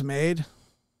that stuff's made?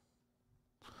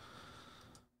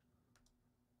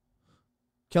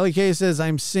 Kelly K says,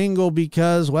 I'm single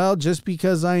just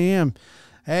because I am.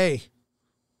 Hey,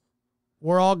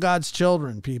 we're all God's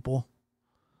children, people.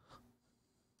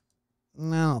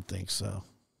 No, I don't think so.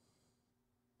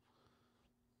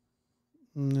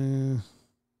 Nah.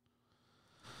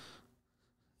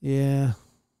 Yeah.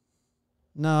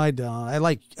 No, I don't. I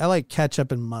like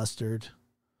ketchup and mustard.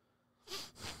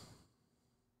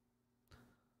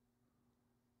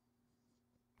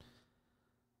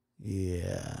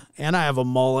 Yeah. And I have a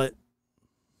mullet.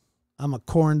 I'm a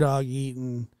corn dog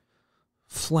eating,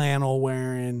 flannel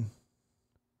wearing,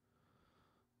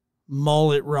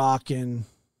 mullet rocking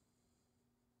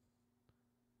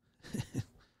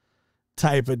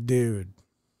type of dude.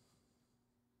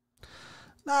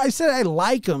 No, I said I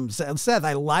like them. Seth,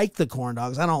 I like the corn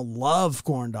dogs. I don't love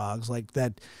corn dogs like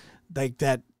that.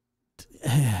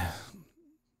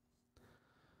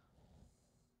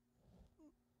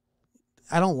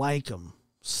 I don't like them.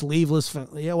 Sleeveless.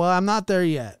 Yeah, well, I'm not there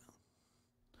yet.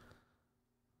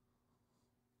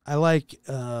 I like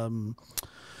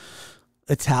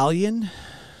Italian.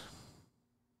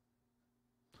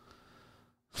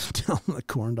 Tell them the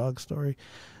corn dog story.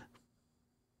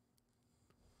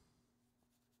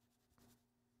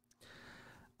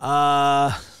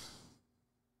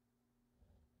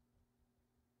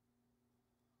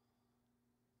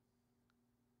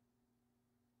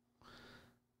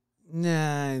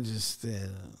 Nah, just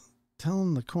tell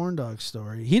him the corn dog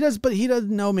story. He doesn't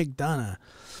know McDonough.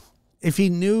 If he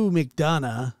knew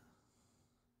McDonough,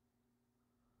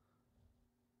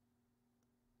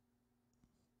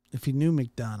 If you knew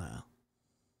McDonough,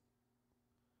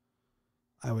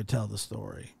 I would tell the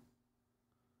story.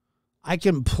 I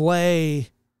can play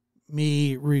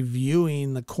me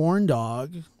reviewing the corn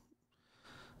dog.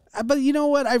 But you know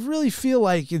what? I really feel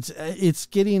like it's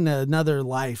getting another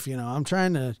life. You know, I'm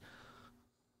trying to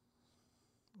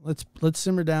let's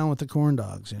simmer down with the corn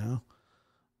dogs. You know,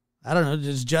 I don't know.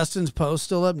 Is Justin's post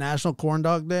still up? National Corn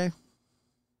Dog Day.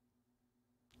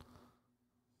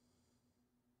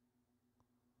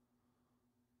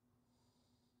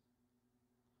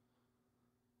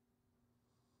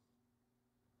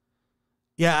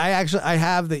 Yeah, I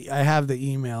have the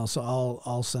email, so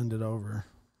I'll send it over.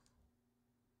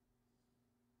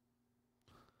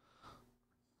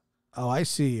 Oh, I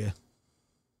see you.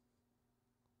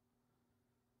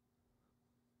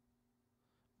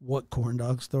 What corn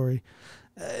dog story?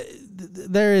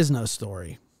 There is no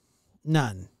story.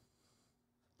 None.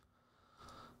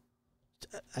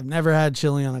 I've never had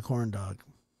chili on a corn dog.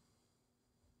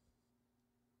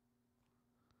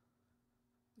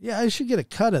 Yeah, I should get a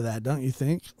cut of that, don't you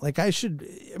think? Like I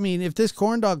mean, if this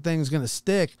corn dog thing is going to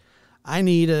stick, I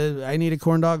need a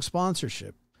corn dog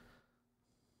sponsorship.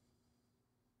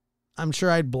 I'm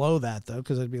sure I'd blow that though,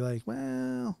 because I'd be like,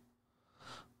 well,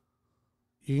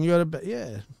 you can go to bed.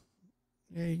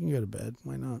 Yeah, you can go to bed.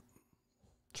 Why not?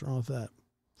 What's wrong with that?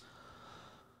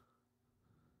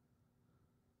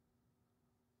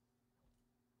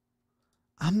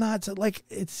 I'm not like,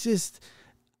 it's just,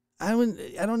 I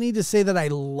don't need to say that I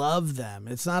love them.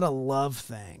 It's not a love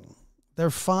thing. They're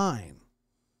fine.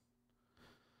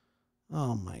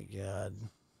 Oh my God.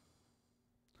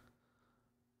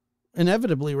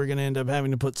 Inevitably, we're going to end up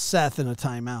having to put Seth in a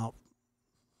timeout.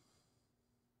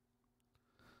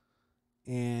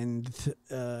 And,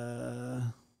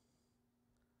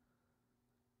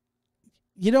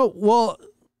 well,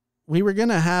 we were going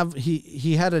to have,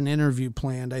 he had an interview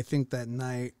planned, I think that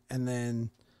night. And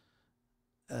then,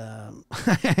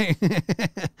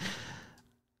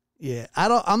 yeah,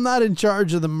 I'm not in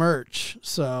charge of the merch,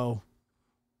 so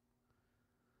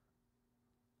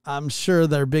I'm sure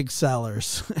they're big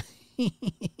sellers.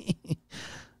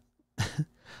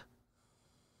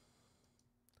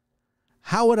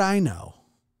 How would I know?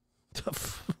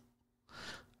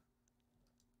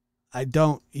 I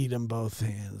don't eat them both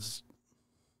hands.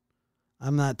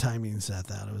 I'm not timing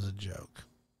Seth out. It was a joke.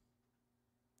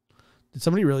 Did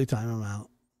somebody really time him out?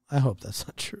 I hope that's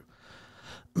not true.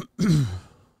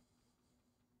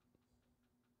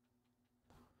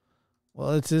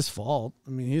 Well, it's his fault.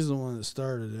 I mean, he's the one that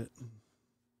started it.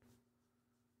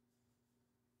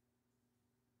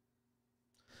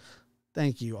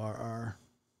 Thank you, RR.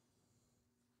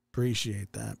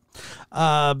 Appreciate that.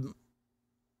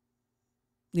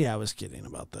 Yeah, I was kidding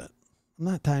about that. I'm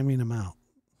not timing him out.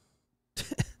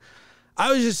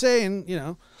 I was just saying,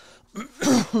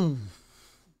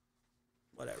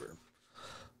 whatever.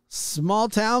 Small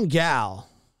town gal.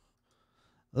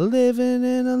 Living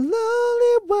in a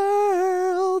lonely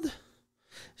world.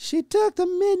 She took the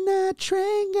midnight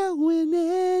train going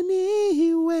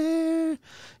anywhere.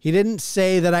 He didn't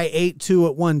say that I ate two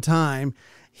at one time.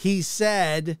 He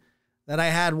said that I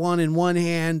had one in one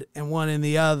hand and one in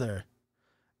the other.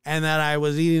 And that I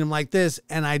was eating them like this.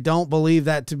 And I don't believe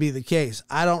that to be the case.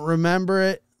 I don't remember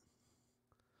it.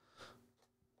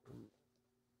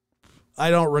 I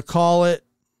don't recall it.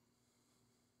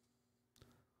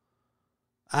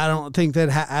 I don't think it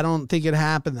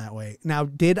happened that way. Now,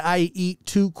 did I eat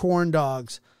two corn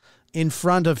dogs in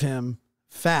front of him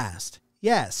fast?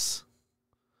 Yes.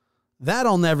 That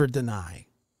I'll never deny.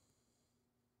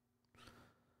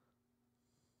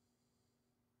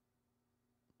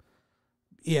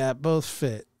 Yeah, both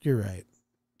fit. You're right,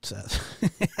 Seth.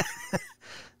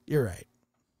 You're right.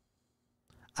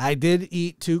 I did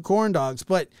eat two corn dogs,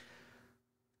 but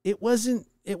it wasn't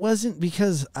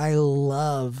because I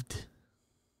loved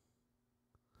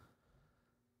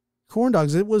corn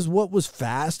dogs. It was what was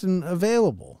fast and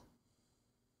available.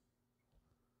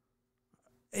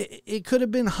 It could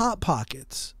have been Hot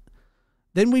Pockets.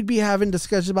 Then we'd be having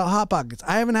discussions about Hot Pockets.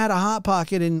 I haven't had a Hot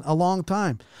Pocket in a long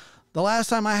time. The last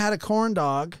time I had a corn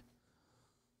dog,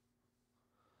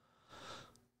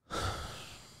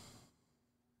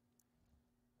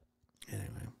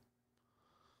 anyway.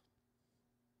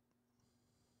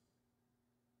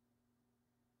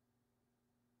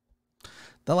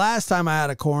 The last time I had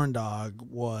a corn dog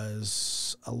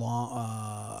was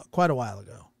quite a while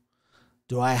ago.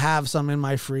 Do I have some in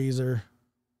my freezer?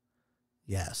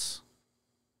 Yes.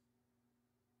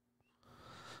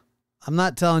 I'm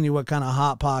not telling you what kind of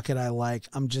Hot Pocket I like.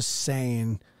 I'm just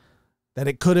saying that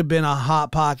it could have been a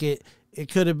Hot Pocket. It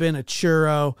could have been a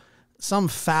churro, some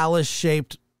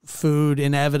phallus-shaped food,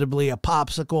 inevitably a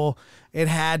popsicle. It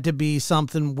had to be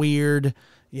something weird,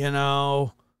 you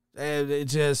know. It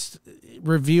just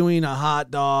reviewing a hot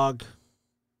dog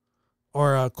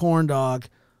or a corn dog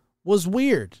was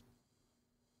weird.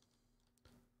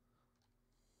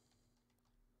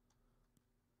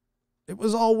 It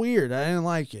was all weird. I didn't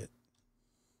like it.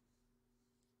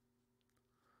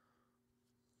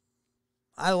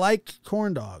 I like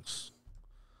corn dogs.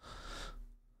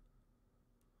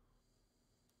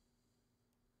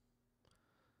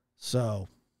 So,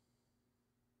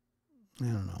 I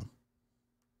don't know.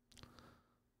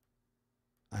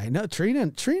 I know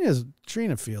Trina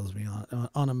feels me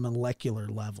on a molecular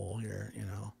level here, you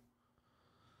know.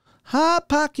 Hot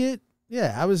Pocket.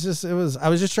 Yeah, I was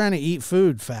just trying to eat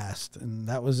food fast, and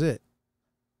that was it.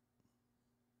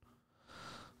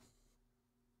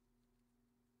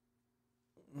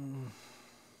 I'm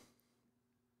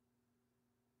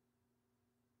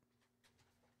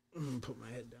gonna put my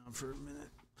head down for a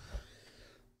minute.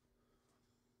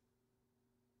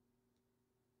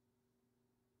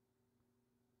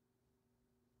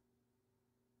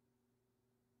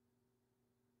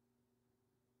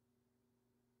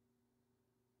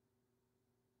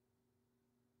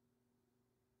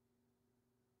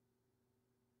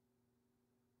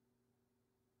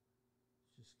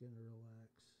 Just gonna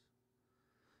relax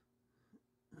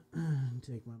and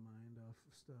take my mind off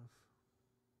of stuff.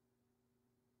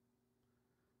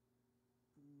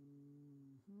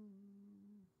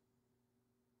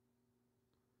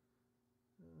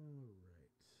 All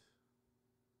right.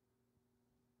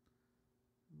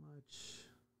 Much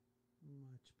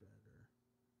better.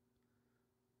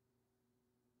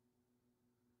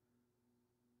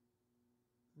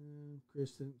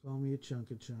 Chris didn't call me a chunk.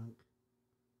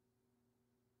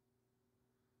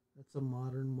 That's a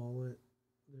modern mullet.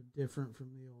 They're different from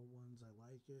the old ones. I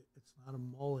like it. It's not a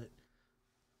mullet.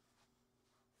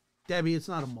 Debbie, it's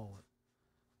not a mullet.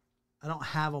 I don't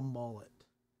have a mullet.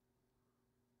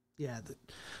 Yeah.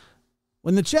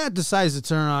 When the chat decides to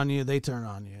turn on you, they turn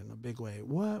on you in a big way.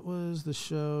 What was the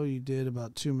show you did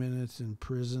about 2 minutes in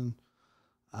prison?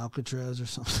 Alcatraz or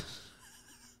something?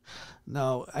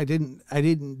 No, I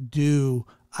didn't do.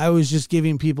 I was just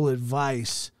giving people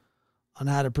advice on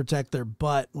how to protect their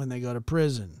butt when they go to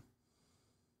prison.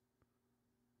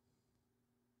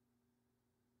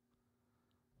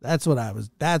 That's what I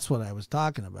was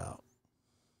talking about.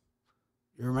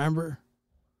 You remember?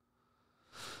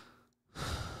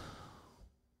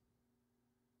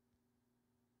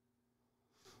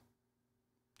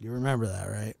 You remember that,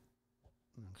 right?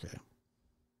 Okay.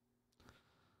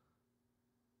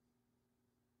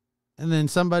 And then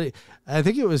somebody, I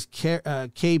think it was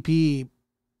KP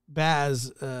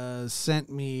Baz, sent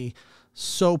me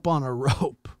soap on a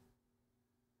rope.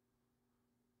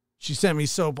 She sent me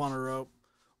soap on a rope.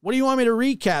 What do you want me to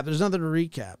recap? There's nothing to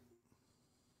recap.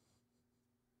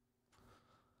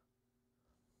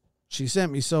 She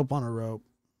sent me soap on a rope.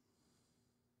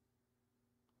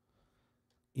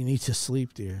 You need to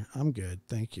sleep, dear. I'm good.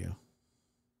 Thank you.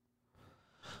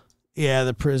 Yeah,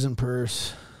 the prison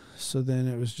purse. So then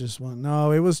it was just one.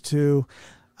 No, it was two.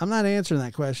 I'm not answering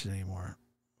that question anymore.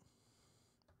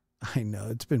 I know.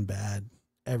 It's been bad.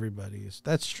 Everybody's.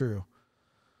 That's true.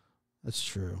 That's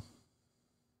true.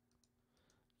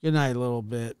 Good night, little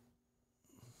bit.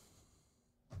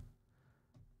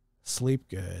 Sleep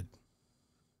good.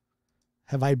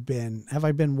 Have I been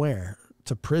where?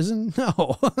 To prison?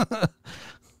 No.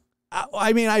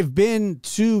 I mean, I've been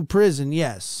to prison,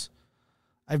 yes.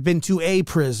 I've been to a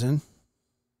prison,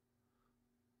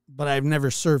 but I've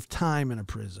never served time in a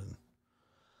prison.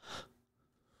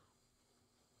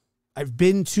 I've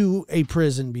been to a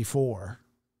prison before.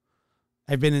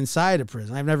 I've been inside a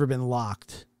prison. I've never been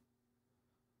locked.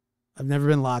 I've never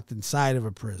been locked inside of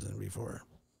a prison before.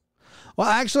 Well,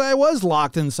 actually, I was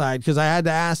locked inside because I had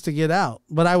to ask to get out,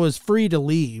 but I was free to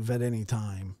leave at any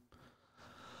time.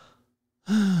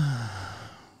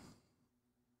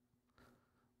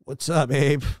 What's up,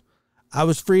 Abe? I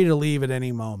was free to leave at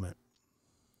any moment.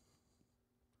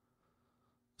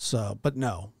 So, but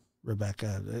no,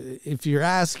 Rebecca, if you're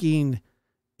asking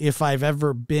if I've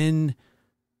ever been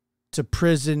to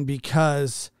prison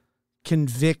because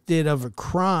convicted of a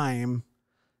crime,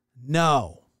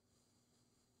 no.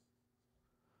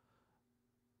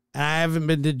 And I haven't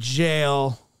been to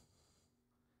jail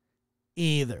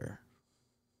either.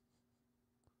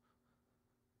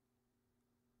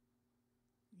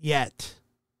 Yet.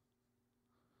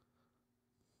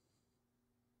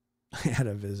 I had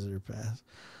a visitor pass.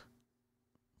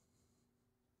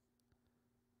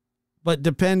 But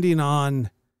depending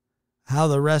on how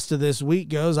the rest of this week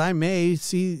goes, I may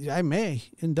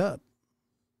end up.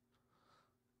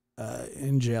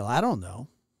 in jail. I don't know.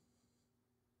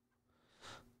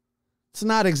 It's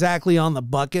not exactly on the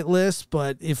bucket list,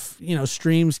 but if,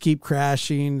 streams keep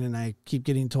crashing and I keep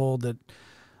getting told that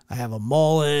I have a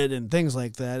mullet and things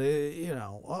like that,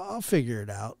 I'll figure it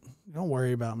out. Don't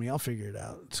worry about me. I'll figure it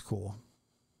out. It's cool.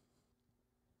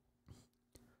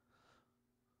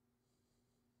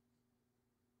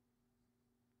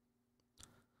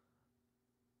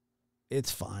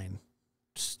 It's fine.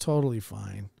 It's totally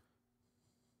fine.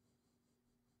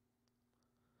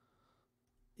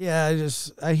 Yeah,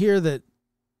 I hear that.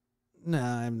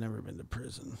 Nah, I've never been to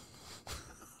prison.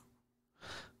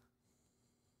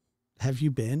 Have you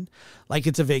been? Like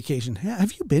it's a vacation.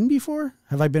 Have you been before?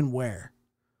 Have I been where?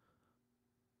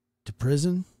 To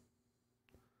prison?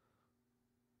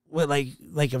 What,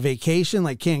 like a vacation,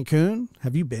 like Cancun?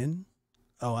 Have you been?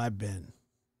 Oh, I've been.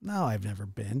 No, I've never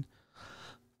been.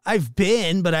 I've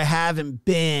been, but I haven't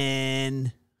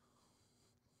been.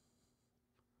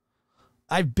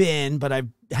 I've been, but I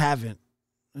haven't.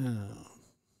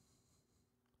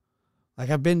 Like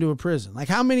I've been to a prison. Like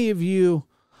how many of you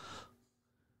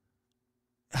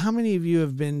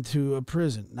have been to a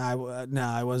prison? No,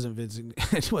 I wasn't visiting.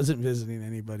 I wasn't visiting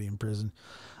anybody in prison.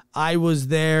 I was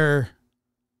there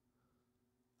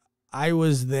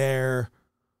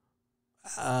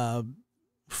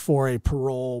for a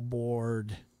parole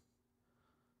board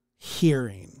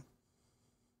hearing.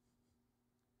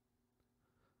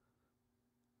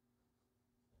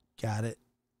 Got it.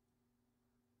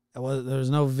 There was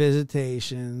no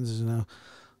visitations.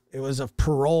 It was a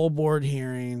parole board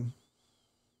hearing.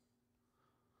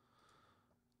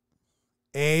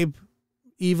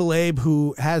 Evil Abe,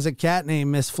 who has a cat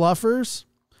named Miss Fluffers,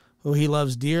 who he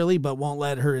loves dearly but won't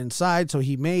let her inside, so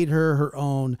he made her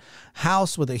own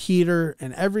house with a heater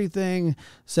and everything,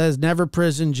 says never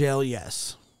prison, jail,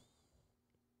 yes.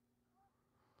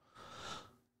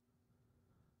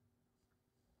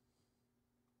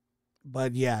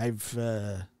 But yeah,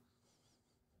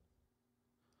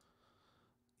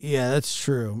 yeah, that's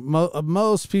true.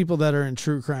 Most people that are in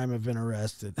true crime have been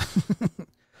arrested.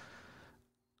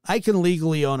 I can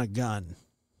legally own a gun.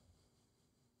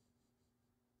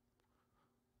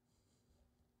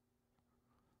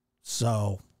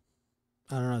 So,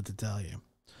 I don't know what to tell you.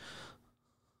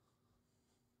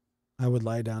 I would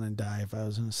lie down and die if I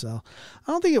was in a cell.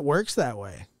 I don't think it works that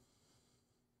way.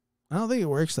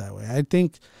 I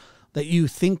think that you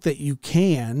think that you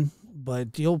can,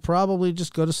 but you'll probably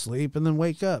just go to sleep and then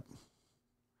wake up.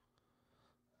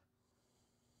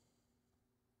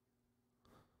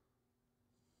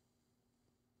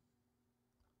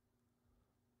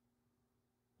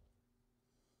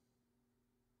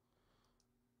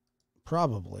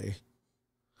 Probably.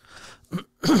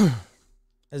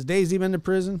 Has Daisy been to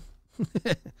prison?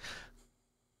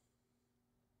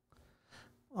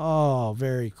 Oh,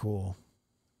 very cool.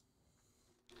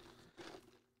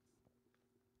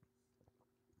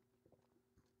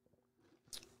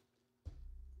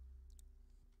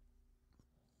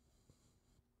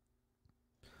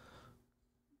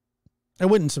 It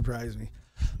wouldn't surprise me.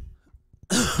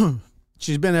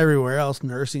 She's been everywhere else,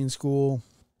 nursing school,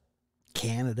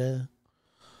 Canada,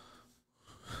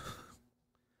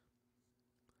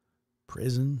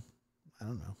 prison. I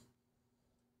don't know.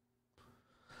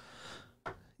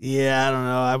 Yeah, I don't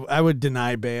know. I would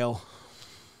deny bail.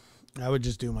 I would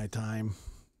just do my time.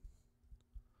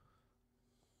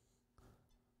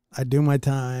 I'd do my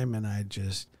time and I'd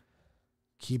just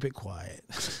keep it quiet.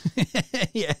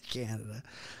 Yeah, Canada.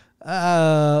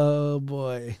 Oh,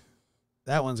 boy.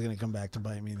 That one's going to come back to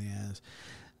bite me in the ass.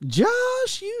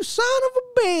 Josh, you son of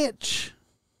a bitch.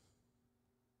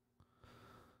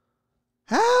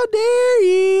 How dare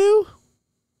you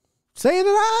say that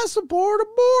I support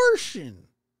abortion?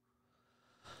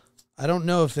 I don't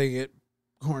know if they get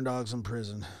corn dogs in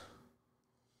prison.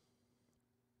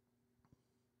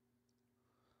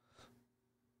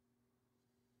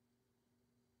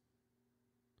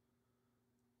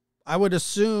 I would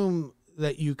assume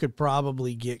that you could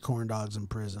probably get corn dogs in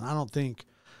prison. I don't think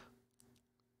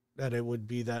that it would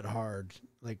be that hard.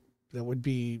 Like, that would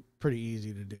be pretty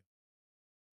easy to do.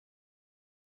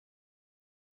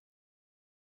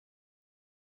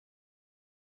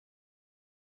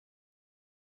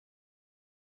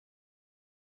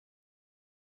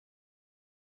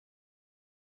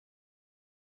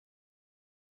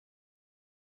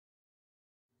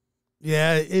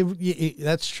 Yeah,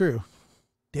 that's true.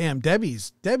 Damn, Debbie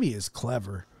is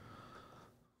clever.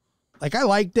 Like, I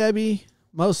like Debbie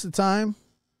most of the time.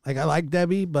 Like, I like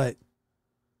Debbie, but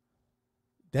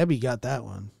Debbie got that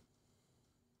one.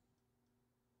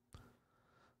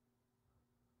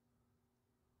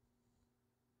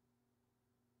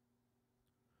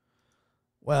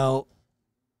 Well,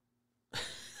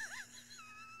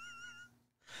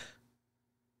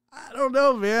 I don't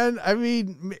know, man. I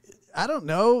mean, I don't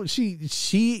know.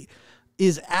 She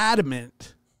is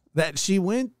adamant that she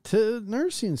went to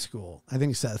nursing school. I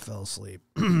think Seth fell asleep.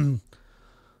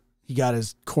 He got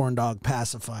his corn dog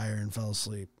pacifier and fell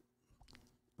asleep.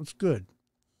 That's good.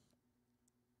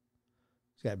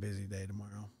 He's got a busy day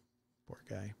tomorrow. Poor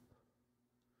guy.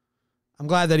 I'm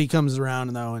glad that he comes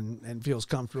around though and feels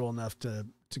comfortable enough to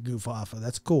goof off of.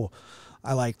 That's cool.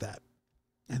 I like that.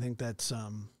 I think that's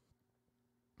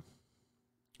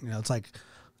it's like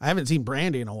I haven't seen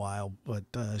Brandy in a while, but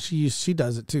she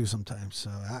does it too sometimes.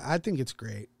 So I think it's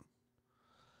great.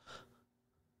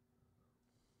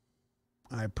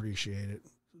 I appreciate it.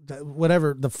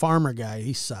 Whatever, the farmer guy,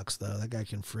 he sucks though. That guy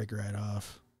can freak right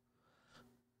off.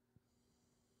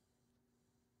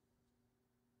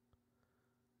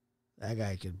 That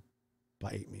guy could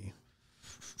bite me.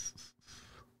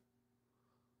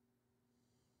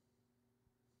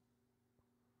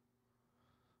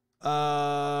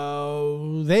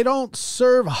 They don't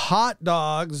serve hot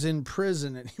dogs in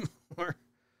prison anymore.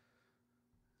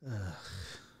 Ugh.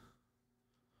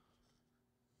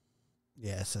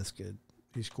 Yes, that's good.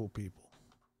 These cool people.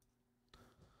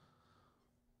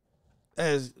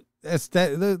 Those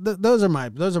are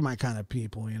my kind of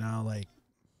people, you know, like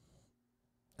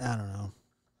I don't know.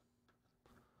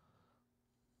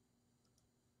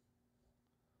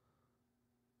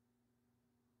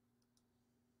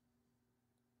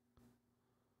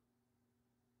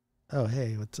 Oh,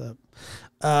 hey, what's up?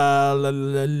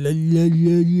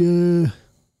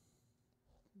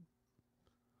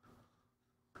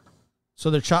 So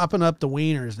they're chopping up the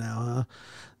wieners now, huh?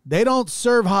 They don't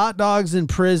serve hot dogs in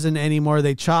prison anymore.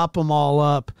 They chop them all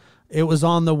up. It was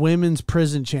on the women's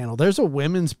prison channel. There's a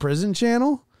women's prison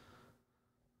channel?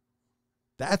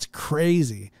 That's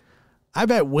crazy. I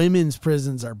bet women's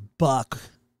prisons are buck.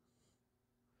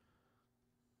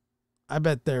 I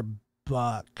bet they're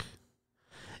buck.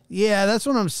 Yeah, that's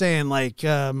what I'm saying. Like,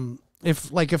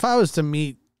 if I was to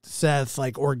meet Seth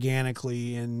like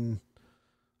organically, and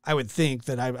I would think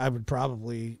that I would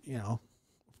probably,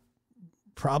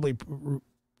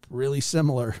 really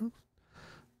similar.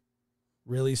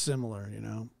 Really similar,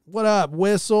 What up,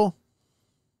 Whistle?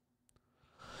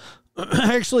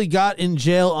 I actually got in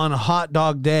jail on a hot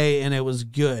dog day and it was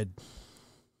good.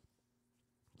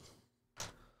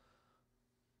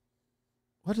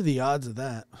 What are the odds of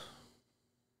that?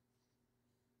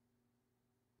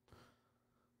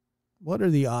 What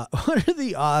are the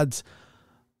odds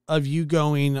of you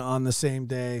going on the same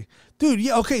day? Dude,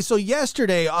 yeah, okay, so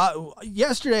yesterday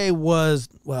was,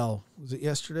 well, was it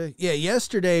yesterday? Yeah,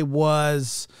 yesterday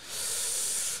was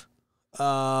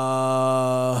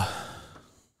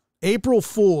April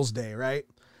Fool's Day, right?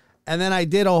 And then I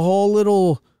did a whole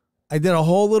little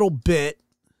bit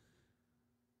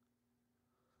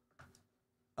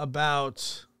about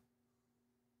so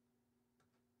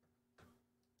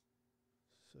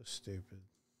stupid.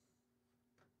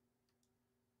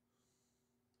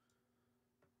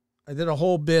 I did a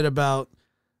whole bit about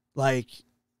like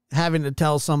having to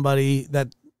tell somebody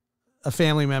that a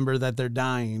family member that they're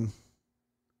dying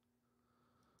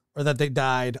or that they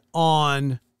died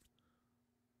on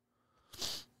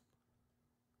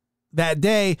that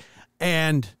day.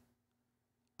 And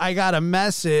I got a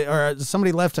message or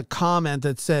somebody left a comment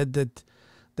that said that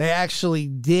they actually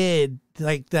did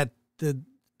like that.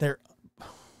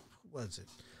 What is it?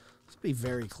 Let's be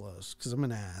very close because I'm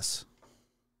an ass.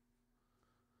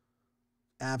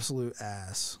 Absolute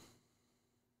ass.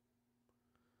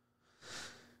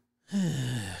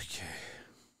 Okay.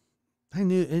 I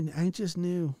knew, and I just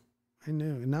knew. I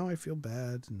knew, and now I feel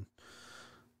bad, and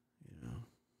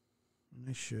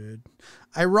I should.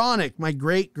 Ironic. My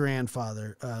great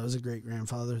grandfather was a great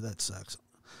grandfather. That sucks.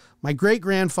 My great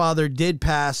grandfather did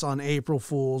pass on April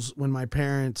Fool's when my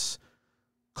parents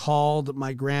called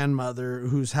my grandmother,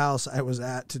 whose house I was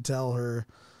at, to tell her,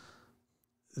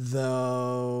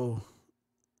 though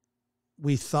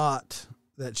we thought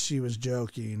that she was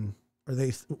joking, or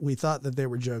we thought that they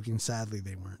were joking. Sadly,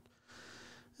 they weren't.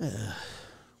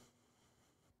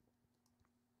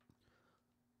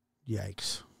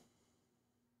 Yikes.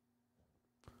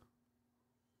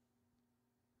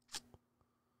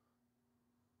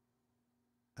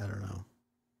 I don't know.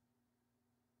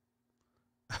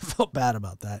 I felt bad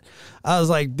about that. I was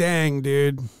like, dang,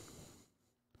 dude.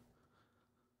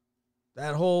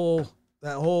 That whole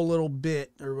little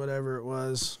bit or whatever it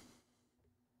was.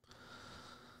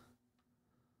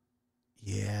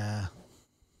 Yeah.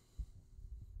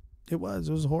 It was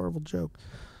a horrible joke.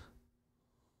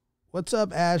 What's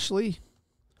up, Ashley?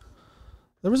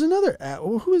 There was another.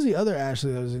 Who was the other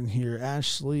Ashley that was in here?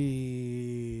 Ashley.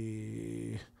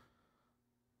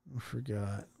 I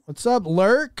forgot. What's up,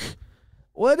 Lurk?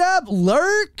 What up,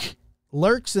 Lurk?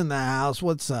 Lurk's in the house.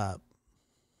 What's up?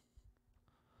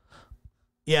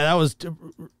 Yeah, that was.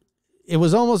 It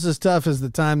was almost as tough as the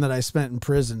time that I spent in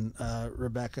prison,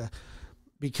 Rebecca,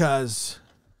 because,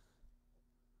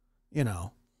 you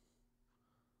know.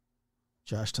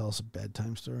 Josh, tell us a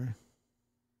bedtime story.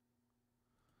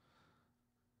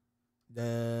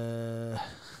 Very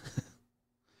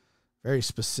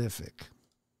specific.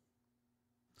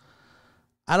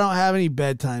 I don't have any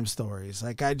bedtime stories.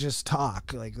 Like, I just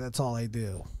talk. Like, that's all I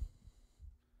do.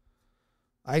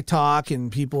 I talk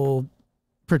and people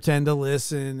pretend to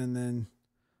listen, and then,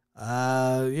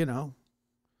 you know.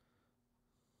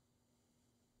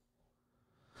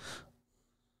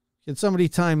 Can somebody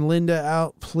time Linda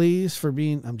out, please, for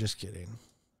being... I'm just kidding.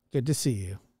 Good to see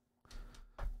you.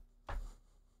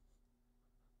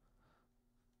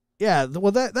 Yeah,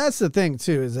 well, that's the thing,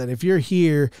 too, is that if you're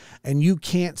here and you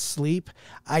can't sleep,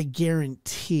 I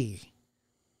guarantee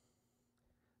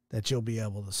that you'll be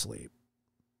able to sleep.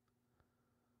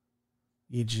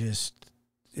 It's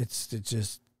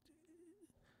just,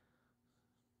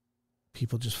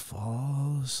 people just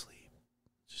fall asleep.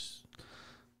 Just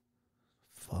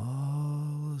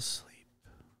fall asleep.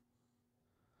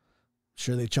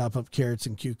 Sure, they chop up carrots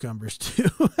and cucumbers, too.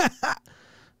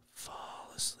 Fall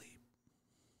asleep.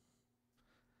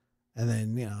 And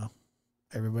then, you know,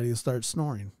 everybody will start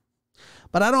snoring.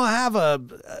 But I don't have a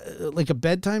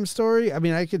bedtime story. I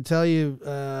mean, I could tell you,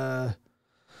 I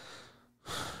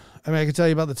could tell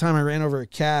you about the time I ran over a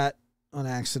cat on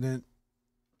accident.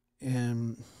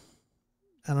 And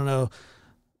I don't know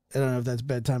if that's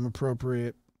bedtime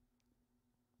appropriate.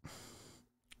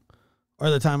 Or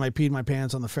the time I peed my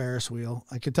pants on the Ferris wheel.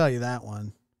 I could tell you that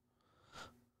one.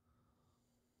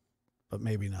 But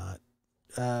maybe not.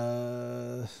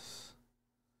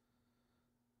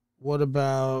 What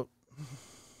about...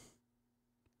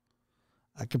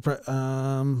 I could...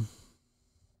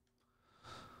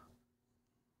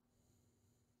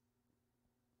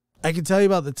 I can tell you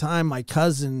about the time my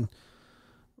cousin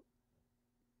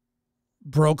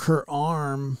broke her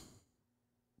arm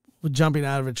with jumping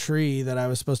out of a tree that I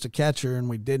was supposed to catch her, and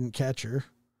we didn't catch her.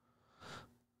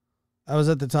 I was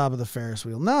at the top of the Ferris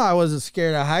wheel. No, I wasn't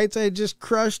scared of heights. I just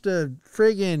crushed a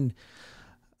friggin'...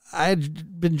 I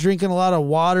had been drinking a lot of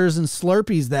waters and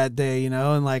Slurpees that day, you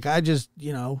know, and like I just,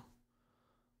 you know,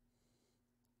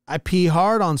 I pee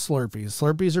hard on Slurpees.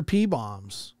 Slurpees are pee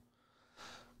bombs.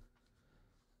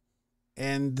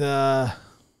 And, yeah,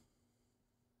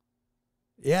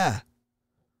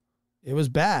 it was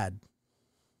bad.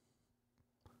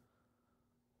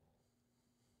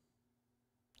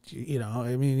 You know,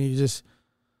 I mean, you just,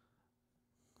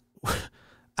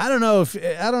 I don't know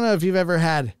if you've ever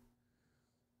had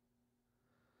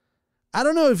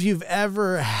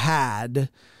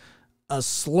a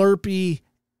Slurpee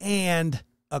and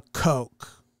a Coke.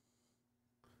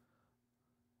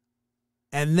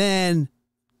 And then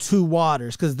 2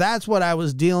 waters, because that's what I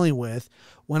was dealing with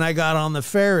when I got on the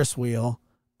Ferris wheel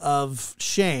of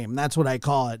shame. That's what I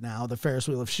call it now, the Ferris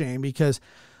wheel of shame, because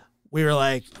we were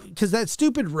like, because that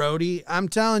stupid roadie, I'm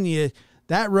telling you,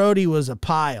 that roadie was a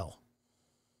pile.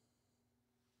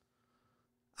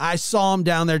 I saw him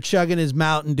down there chugging his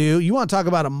Mountain Dew. You want to talk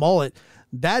about a mullet?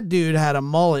 That dude had a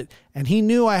mullet, and he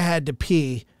knew I had to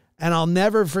pee, and I'll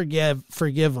never forgive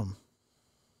him.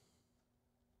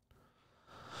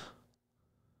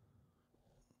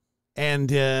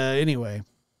 And anyway,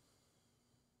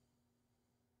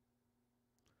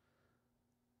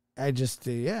 I just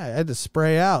I had to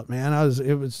spray out, man.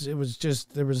 It was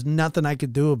just, there was nothing I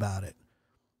could do about it.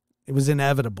 It was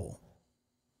inevitable.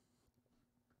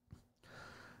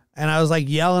 And I was like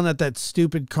yelling at that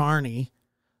stupid carny,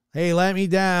 "Hey, let me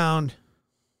down.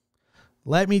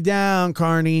 Let me down,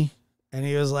 carny." And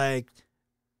he was like,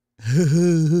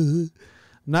 I'm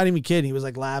not even kidding. He was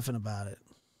like laughing about it.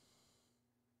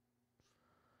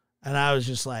 And I was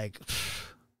just like,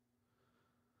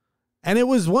 and it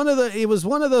was one of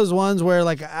those ones where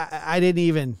like, I didn't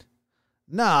even,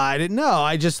 no, I didn't know.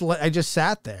 I just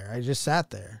sat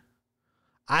there.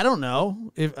 I don't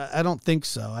know I don't think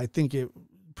so. I think it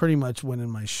pretty much went in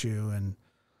my shoe, and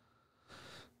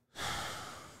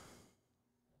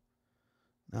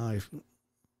now I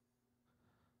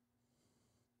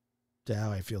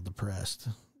feel depressed.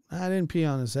 I didn't pee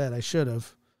on his head. I should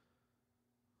have.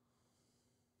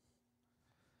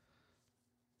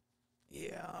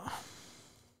 Yeah.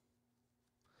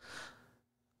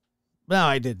 No,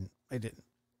 I didn't.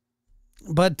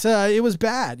 But it was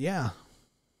bad, yeah.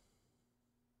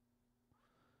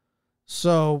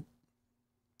 So,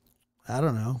 I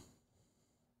don't know.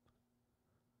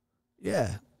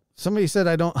 Yeah. Somebody said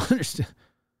I don't understand.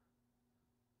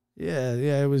 Yeah,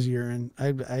 it was urine.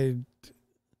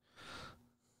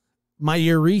 My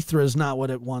urethra is not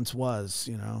what it once was,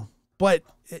 you know. But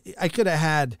I could have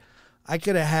had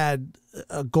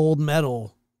a gold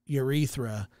medal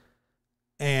urethra,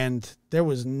 and there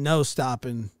was no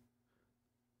stopping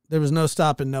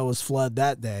Noah's flood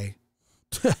that day.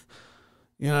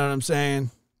 You know what I'm saying?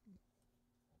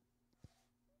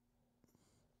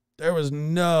 There was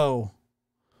no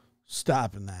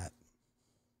stopping that.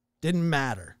 Didn't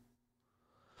matter.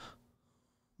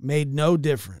 Made no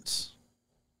difference.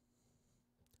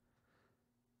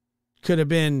 Could have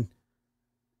been,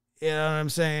 you know what I'm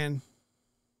saying?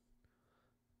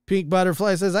 Pink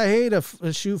Butterfly says, I hate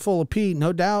a shoe full of pee.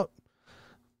 No doubt.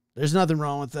 There's nothing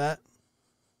wrong with that.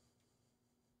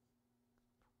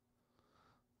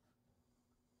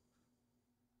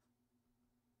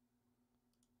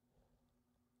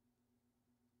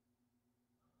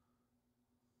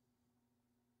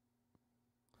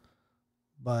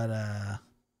 But,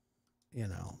 you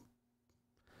know,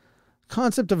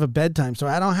 concept of a bedtime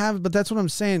story. I don't have, but that's what I'm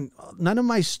saying. None of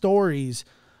my stories,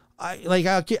 I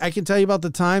can tell you about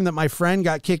the time that my friend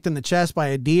got kicked in the chest by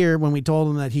a deer when we told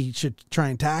him that he should try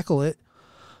and tackle it.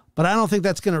 But I don't think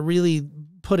that's going to really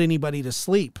put anybody to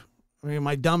sleep. I mean,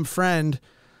 my dumb friend,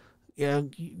 you know,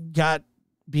 got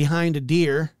behind a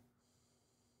deer.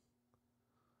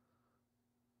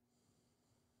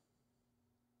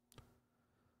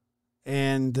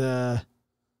 And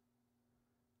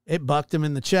it bucked him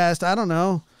in the chest. I don't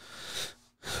know.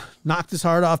 Knocked his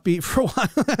heart off beat for a while.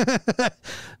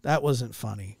 That wasn't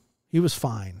funny. He was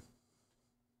fine.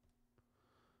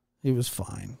 What's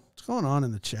going on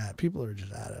in the chat? People are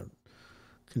just out of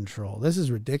control. This is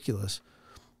ridiculous.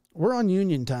 We're on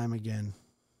Union time again.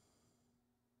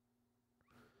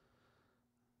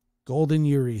 Golden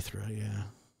urethra, yeah.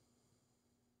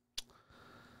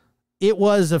 It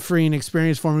was a freeing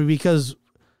experience for me because,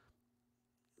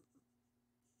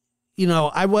 you know,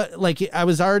 I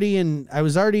was already in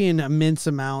an immense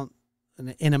amount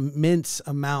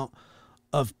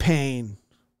of pain,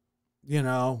 you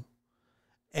know,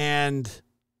 and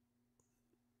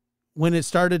when it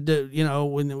started to, you know,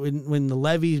 when the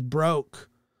levees broke,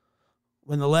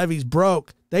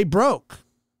 they broke.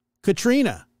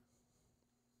 Katrina.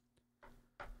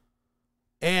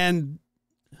 And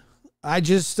I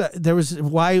just, there was,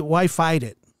 why fight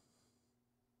it?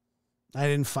 I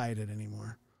didn't fight it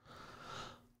anymore.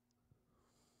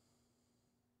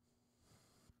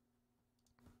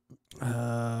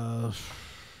 Uh,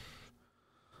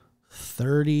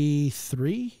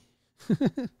 33?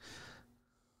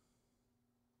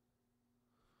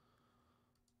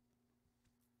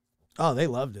 Oh, they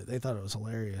loved it. They thought it was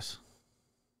hilarious.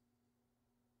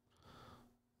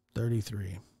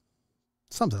 33.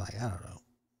 Something like, I don't know.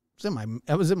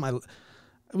 I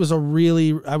was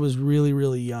really,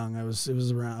 really young. I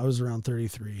was around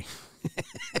 33.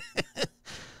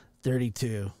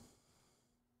 32.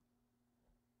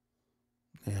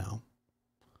 Yeah.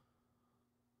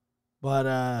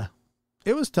 But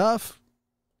it was tough.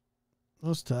 I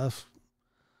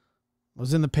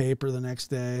was in the paper the next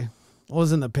day. I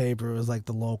was in the paper. It was like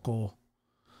the local.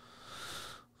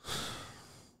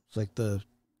 It's like the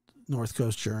North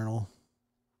Coast Journal.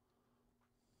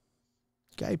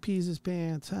 Guy pees his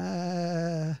pants.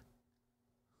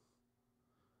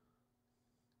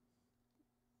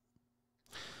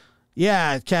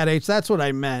 Yeah, Cat H. That's what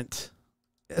I meant.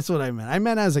 I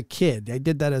meant as a kid. I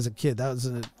did that as a kid.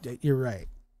 You're right.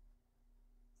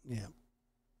 Yeah.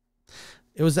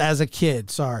 It was as a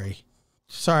kid. Sorry.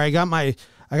 I got my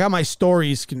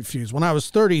stories confused. When I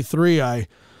was 33, I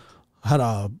had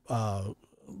a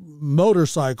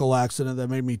motorcycle accident that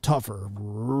made me tougher.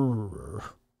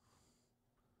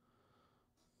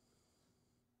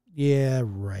 Yeah,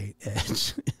 right,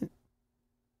 Edge.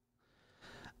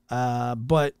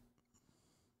 But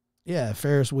yeah,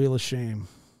 Ferris wheel of shame.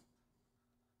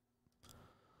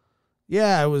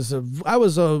 Yeah, I was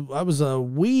a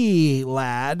wee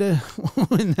lad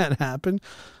when that happened.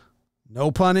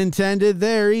 No pun intended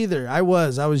there either. I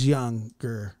was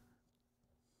younger.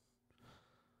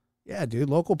 Yeah, dude,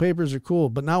 local papers are cool,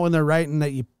 but not when they're writing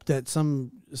that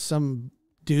some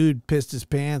dude pissed his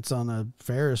pants on a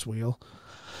Ferris wheel.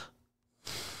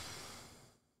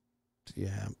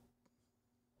 Yeah.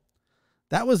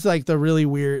 That was like the really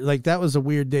weird, like that was a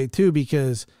weird day too,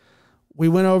 because we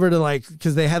went over to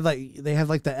because they had the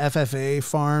FFA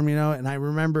farm, you know, and I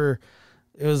remember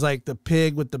it was like the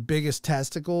pig with the biggest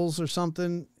testicles or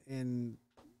something. And,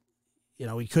 you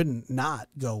know, we couldn't not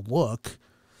go look.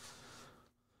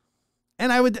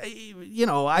 And I would,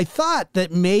 I thought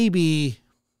that maybe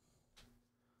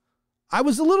I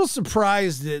was a little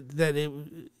surprised that it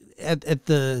at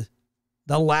the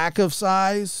lack of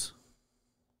size.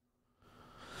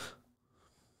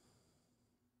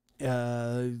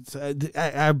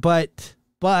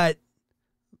 But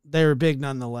they were big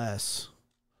nonetheless.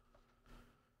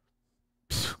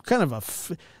 Kind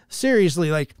of seriously,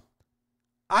 like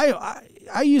I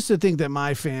used to think that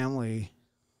my family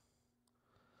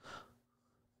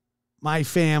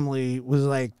was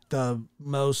like the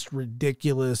most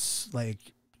ridiculous, like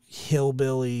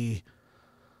hillbilly,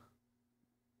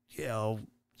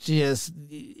 just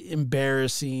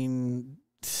embarrassing.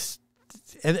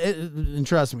 And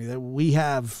trust me that we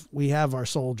have our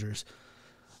soldiers,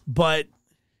 but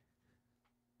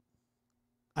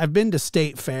I've been to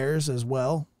state fairs as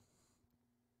well.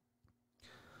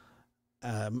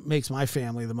 Makes my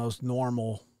family the most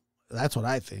normal. That's what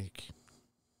I think.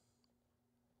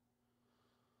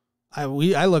 I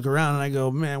look around and I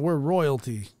go, man, we're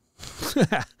royalty.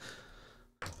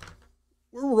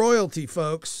 We're royalty,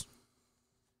 folks.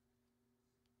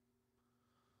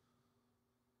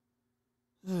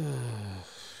 Anyway.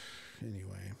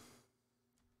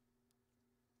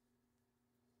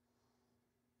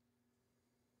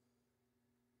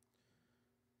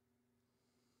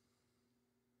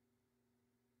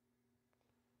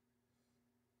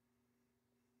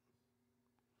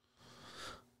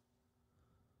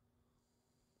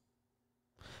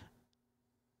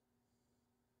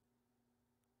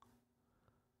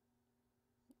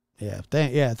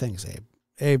 Thanks, Abe.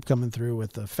 Abe coming through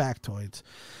with the factoids.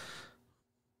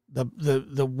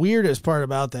 The weirdest part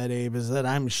about that, Abe, is that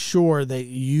I'm sure that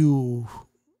you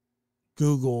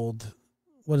Googled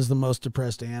what is the most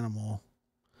depressed animal.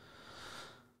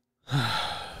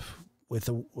 We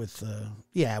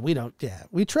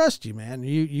trust you, man.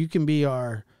 You can be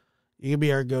our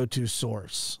go-to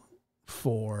source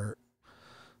for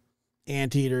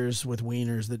anteaters with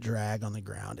wieners that drag on the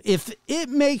ground. If it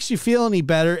makes you feel any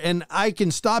better, and I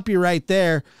can stop you right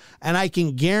there, and I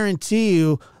can guarantee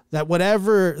you that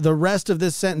whatever the rest of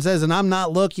this sentence says, and I'm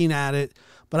not looking at it,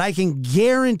 but I can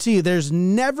guarantee you there's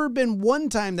never been one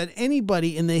time that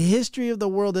anybody in the history of the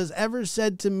world has ever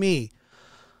said to me,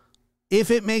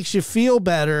 if it makes you feel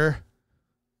better,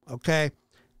 okay?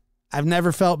 I've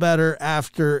never felt better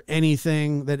after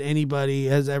anything that anybody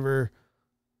has ever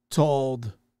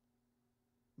told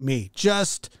me.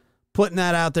 Just putting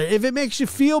that out there. If it makes you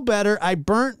feel better, I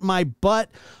burnt my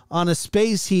butt on a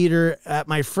space heater at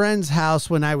my friend's house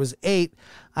when I was 8.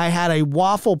 I had a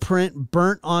waffle print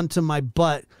burnt onto my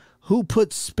butt. Who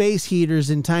puts space heaters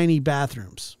in tiny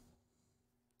bathrooms?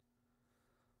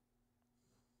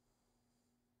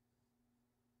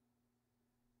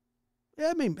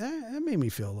 Yeah, that made me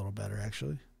feel a little better,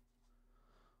 actually.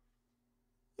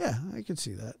 Yeah, I could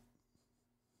see that.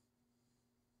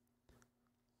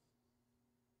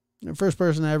 The first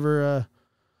person I ever,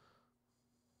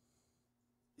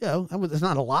 it's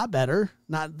not a lot better.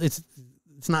 It's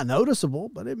not noticeable,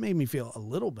 but it made me feel a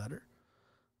little better.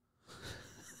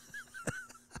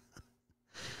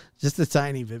 Just a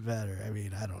tiny bit better. I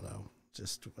mean, I don't know.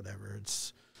 Just whatever.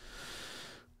 It's,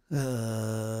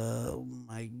 oh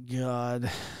my God.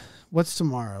 What's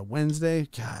tomorrow? Wednesday?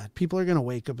 God, people are going to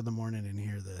wake up in the morning and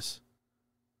hear this.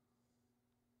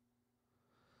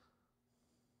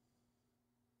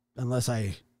 Unless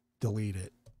I delete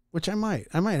it, which I might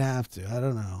have to. I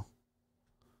don't know.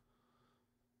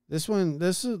 This one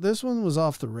was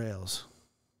off the rails.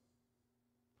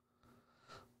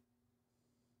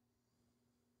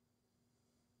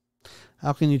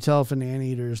 How can you tell if an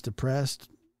anteater is depressed?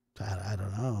 I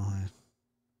don't know.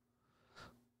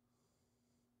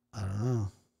 I don't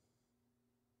know.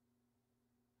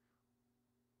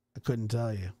 I couldn't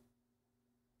tell you.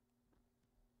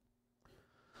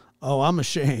 Oh, I'm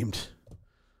ashamed.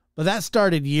 But that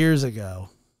started years ago.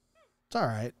 It's all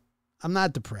right. I'm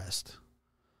not depressed.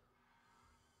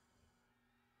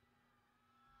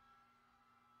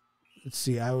 Let's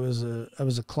see. I was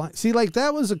a client. See, like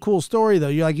that was a cool story though.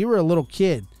 You were a little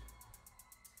kid.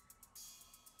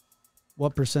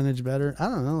 What percentage better? I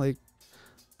don't know, like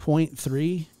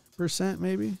 0.3%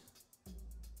 maybe.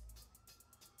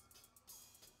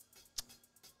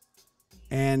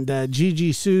 And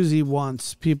Gigi Susie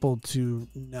wants people to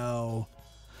know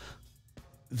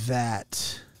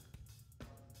that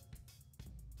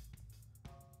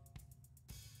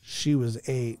she was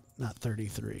 8, not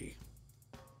 33.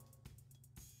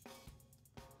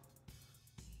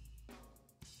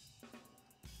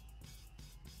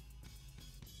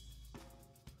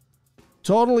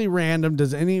 Totally random.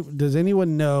 Does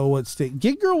anyone know what state?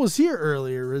 Gig Girl was here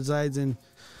earlier. Resides in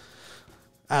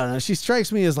I don't know. She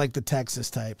strikes me as like the Texas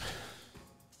type.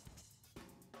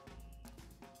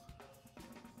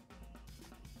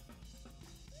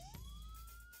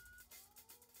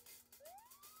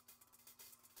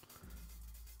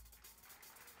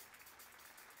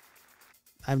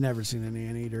 I've never seen an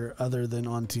anteater other than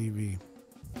on TV.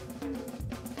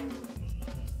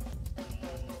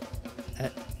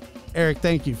 Eric,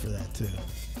 thank you for that too.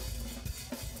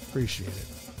 Appreciate it.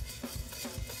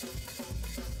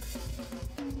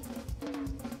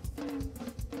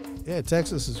 Yeah,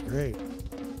 Texas is great.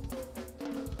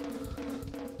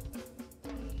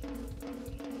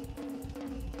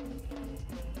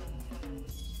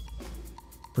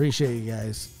 Appreciate you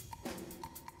guys.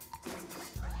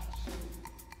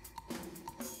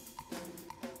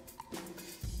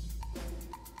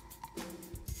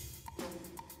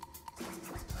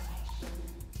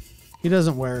 He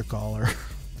doesn't wear a collar.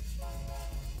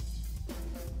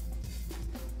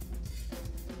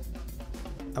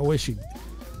 I wish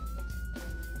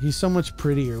he's so much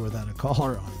prettier without a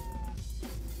collar on.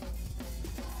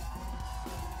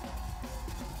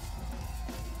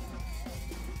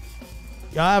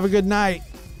 Y'all have a good night.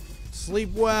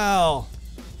 Sleep well.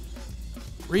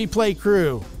 Replay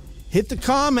crew. Hit the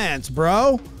comments,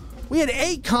 bro. We had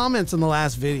 8 comments in the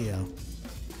last video.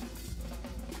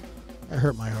 That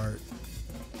hurt my heart.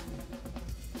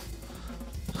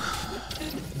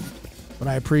 But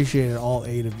I appreciated all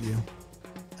 8 of you.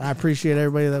 And I appreciate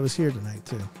everybody that was here tonight,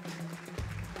 too.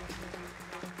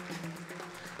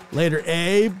 Later,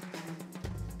 Abe.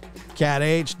 Cat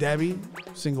H, Debbie,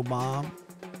 Single Mom.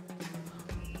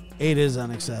 8 is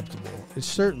unacceptable. It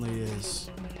certainly is.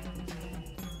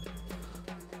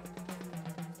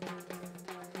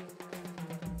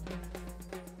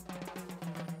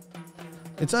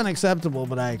 It's unacceptable,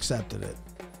 but I accepted it.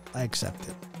 I accept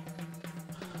it.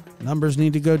 Numbers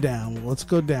need to go down. Let's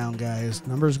go down, guys.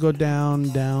 Numbers go down,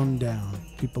 down, down.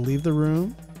 People leave the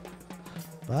room.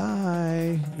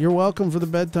 Bye. You're welcome for the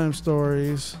bedtime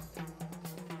stories.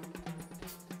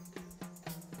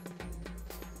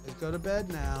 Let's go to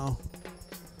bed now.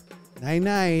 Night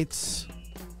nights.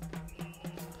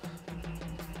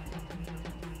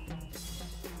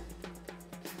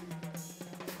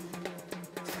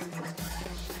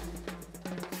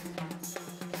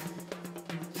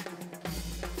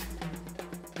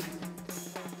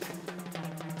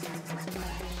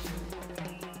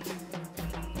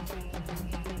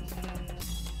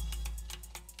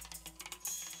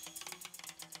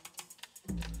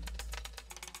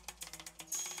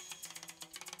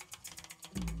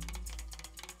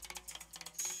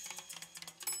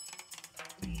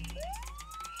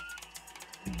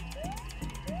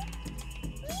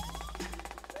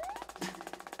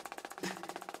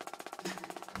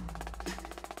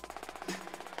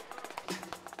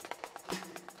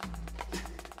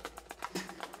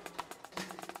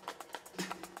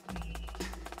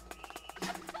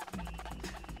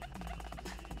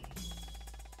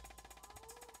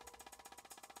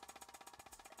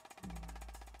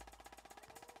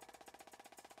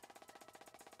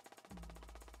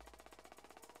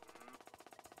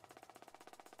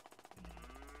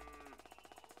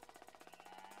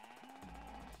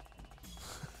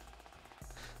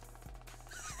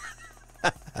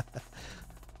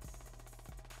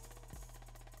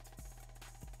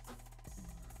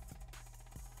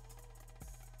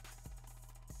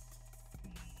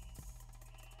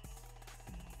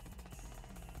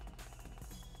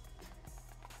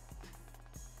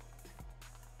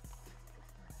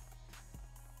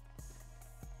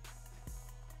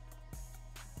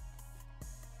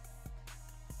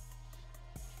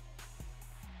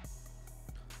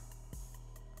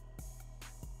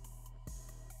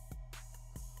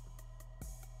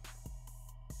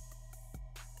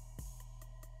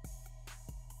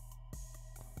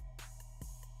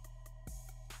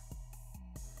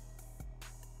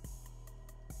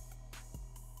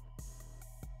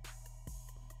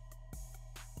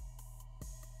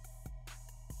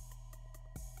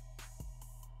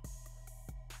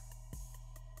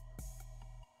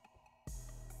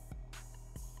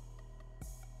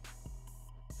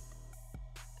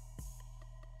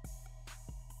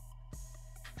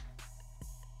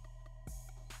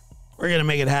 We're going to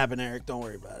make it happen, Eric. Don't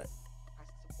worry about it. I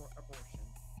support abortion.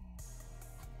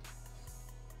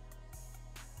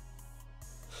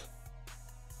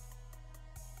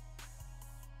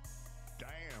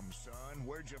 Damn, son,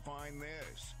 where'd you find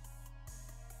this?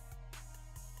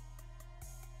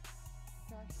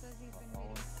 Josh says he's been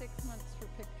waiting 6 months for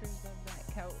pictures of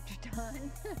that couch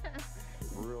done.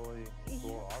 Really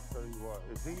cool. I'll tell you what.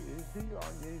 Is he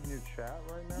in your chat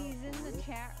right now? He's in the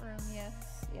chat room, yes.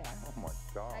 Yeah. Oh my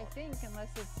god. I think, unless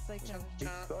it's like a. Chomp, He's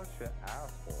chomp. such an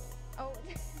asshole. Oh.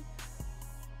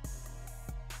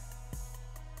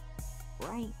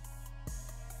 Right.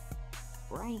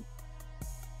 Right.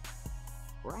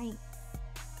 Right.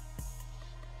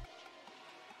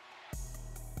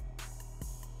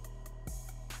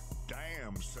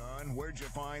 Damn, son, where'd you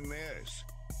find this?